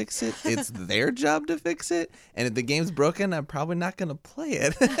job to fix it. It's their job to fix it. And if the game's broken, I'm probably not going to play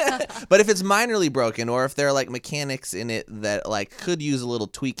it. But if it's minorly broken, or if there are like mechanics in it that like could use a little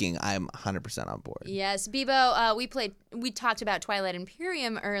tweaking, I'm 100% on board. Yes, Bebo, we talked about Twilight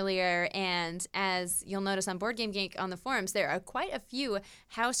Imperium earlier, and as you'll notice on Board Game Geek on the forums, there are quite a few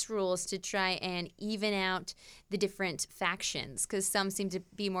house rules to try and even out the different factions, because some seem to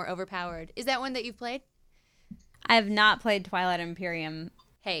be more overpowered. Is that one that you've played? I have not played Twilight Imperium.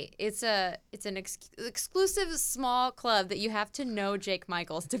 Hey, it's an exclusive small club that you have to know Jake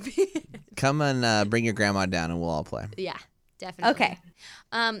Michaels to be in. Come and bring your grandma down and we'll all play. Yeah, definitely. Okay.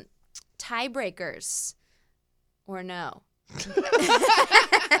 Tiebreakers or no?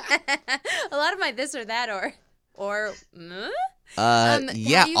 A lot of my this or that or Yeah, how do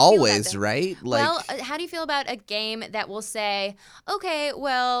you feel always, about that? right? Well, how do you feel about a game that will say, okay,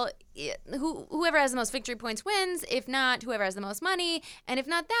 well, whoever has the most victory points wins. If not, whoever has the most money. And if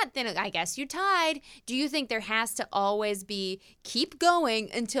not that, then I guess you tied. Do you think there has to always be keep going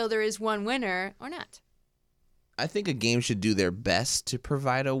until there is one winner or not? I think a game should do their best to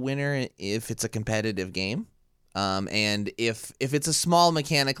provide a winner if it's a competitive game. And if it's a small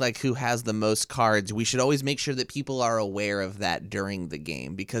mechanic like who has the most cards, we should always make sure that people are aware of that during the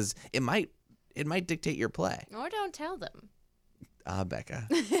game, because it might dictate your play. Or don't tell them. Becca.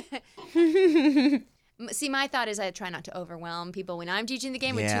 See, my thought is I try not to overwhelm people when I'm teaching the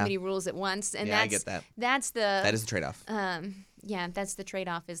game with too Yeah. many rules at once. And I get that. That is the trade-off. Yeah, that's the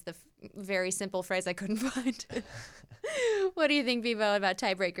trade-off, is the very simple phrase I couldn't find. What do you think, Bebo, about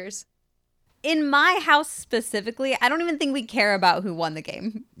tiebreakers? In my house specifically, I don't even think we care about who won the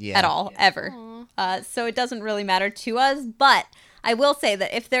game at all, ever. So it doesn't really matter to us. But I will say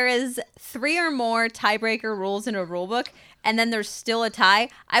that if there is 3 or more tiebreaker rules in a rulebook and then there's still a tie,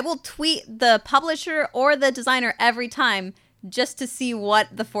 I will tweet the publisher or the designer every time just to see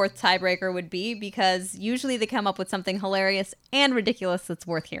what the 4th tiebreaker would be, because usually they come up with something hilarious and ridiculous that's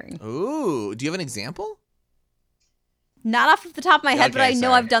worth hearing. Ooh, do you have an example? Not off of the top of my head, but Okay, I know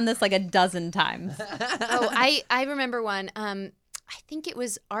sorry. I've done this like a dozen times. Oh, I remember one. I think it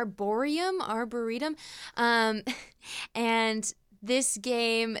was Arboretum. And this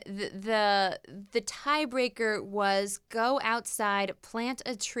game, the tiebreaker was go outside, plant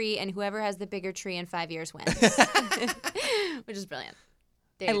a tree, and whoever has the bigger tree in 5 years wins. Which is brilliant.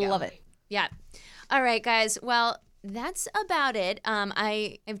 There I you go. love it. Yeah. All right, guys. Well, that's about it.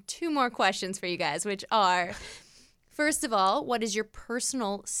 I have 2 more questions for you guys, which are, first of all, what is your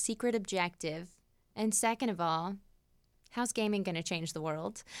personal secret objective? And second of all, how's gaming going to change the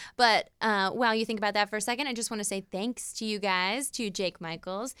world? But while you think about that for a second, I just want to say thanks to you guys, to Jake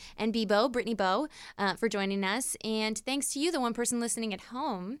Michaels and Brittany Bowe, for joining us. And thanks to you, the one person listening at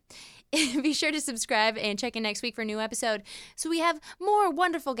home. Be sure to subscribe and check in next week for a new episode. So we have more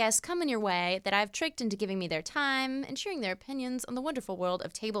wonderful guests coming your way that I've tricked into giving me their time and sharing their opinions on the wonderful world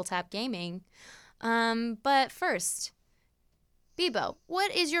of tabletop gaming. But first, Bebo,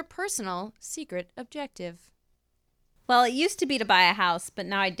 what is your personal secret objective? Well, it used to be to buy a house, but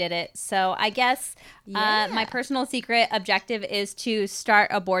now I did it. So I guess my personal secret objective is to start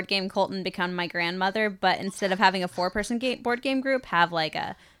a board game cult and become my grandmother, but instead of having a 4-person board game group, have like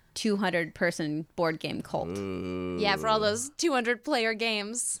a 200-person board game cult. Ooh. Yeah, for all those 200-player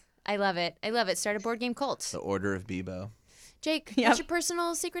games. I love it. Start a board game cult. The Order of Bebo. Jake, Yep. what's your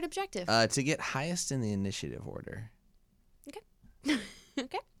personal secret objective? To get highest in the initiative order.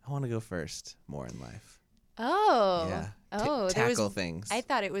 Okay. I want to go first more in life. Oh. Yeah. Oh, there tackle was, things. I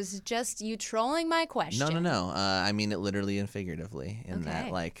thought it was just you trolling my question. No. I mean it literally and figuratively. In that,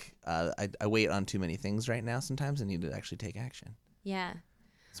 Okay. like, I wait on too many things right now. Sometimes I need to actually take action. Yeah.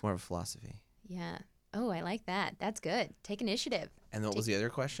 It's more of a philosophy. Yeah. Oh, I like that. That's good. Take initiative. And what was the other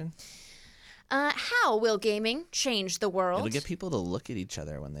question? How will gaming change the world? It'll get people to look at each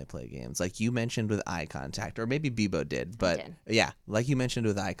other when they play games. Like you mentioned with eye contact, or maybe Bebo did. But did. yeah, like you mentioned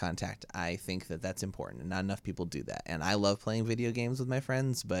with eye contact, I think that that's important. And not enough people do that. And I love playing video games with my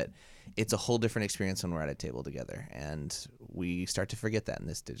friends, but it's a whole different experience when we're at a table together. And we start to forget that in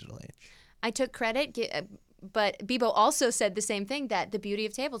this digital age. I took credit, but Bebo also said the same thing, that the beauty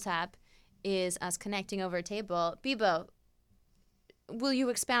of tabletop is us connecting over a table. Bebo, will you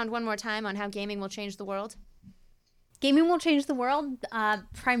expound one more time on how gaming will change the world? Gaming will change the world.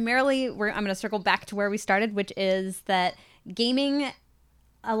 Primarily, I'm going to circle back to where we started, which is that gaming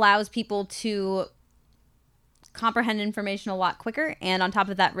allows people to comprehend information a lot quicker, and on top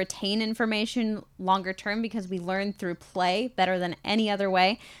of that, retain information longer term, because we learn through play better than any other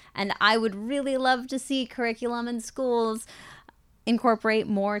way. And I would really love to see curriculum in schools incorporate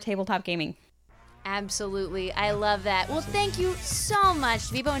more tabletop gaming. Absolutely. I love that. Well, thank you so much,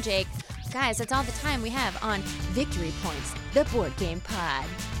 Bebo and Jake. Guys, that's all the time we have on Victory Points, the board game pod.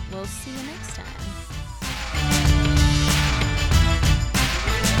 We'll see you next time.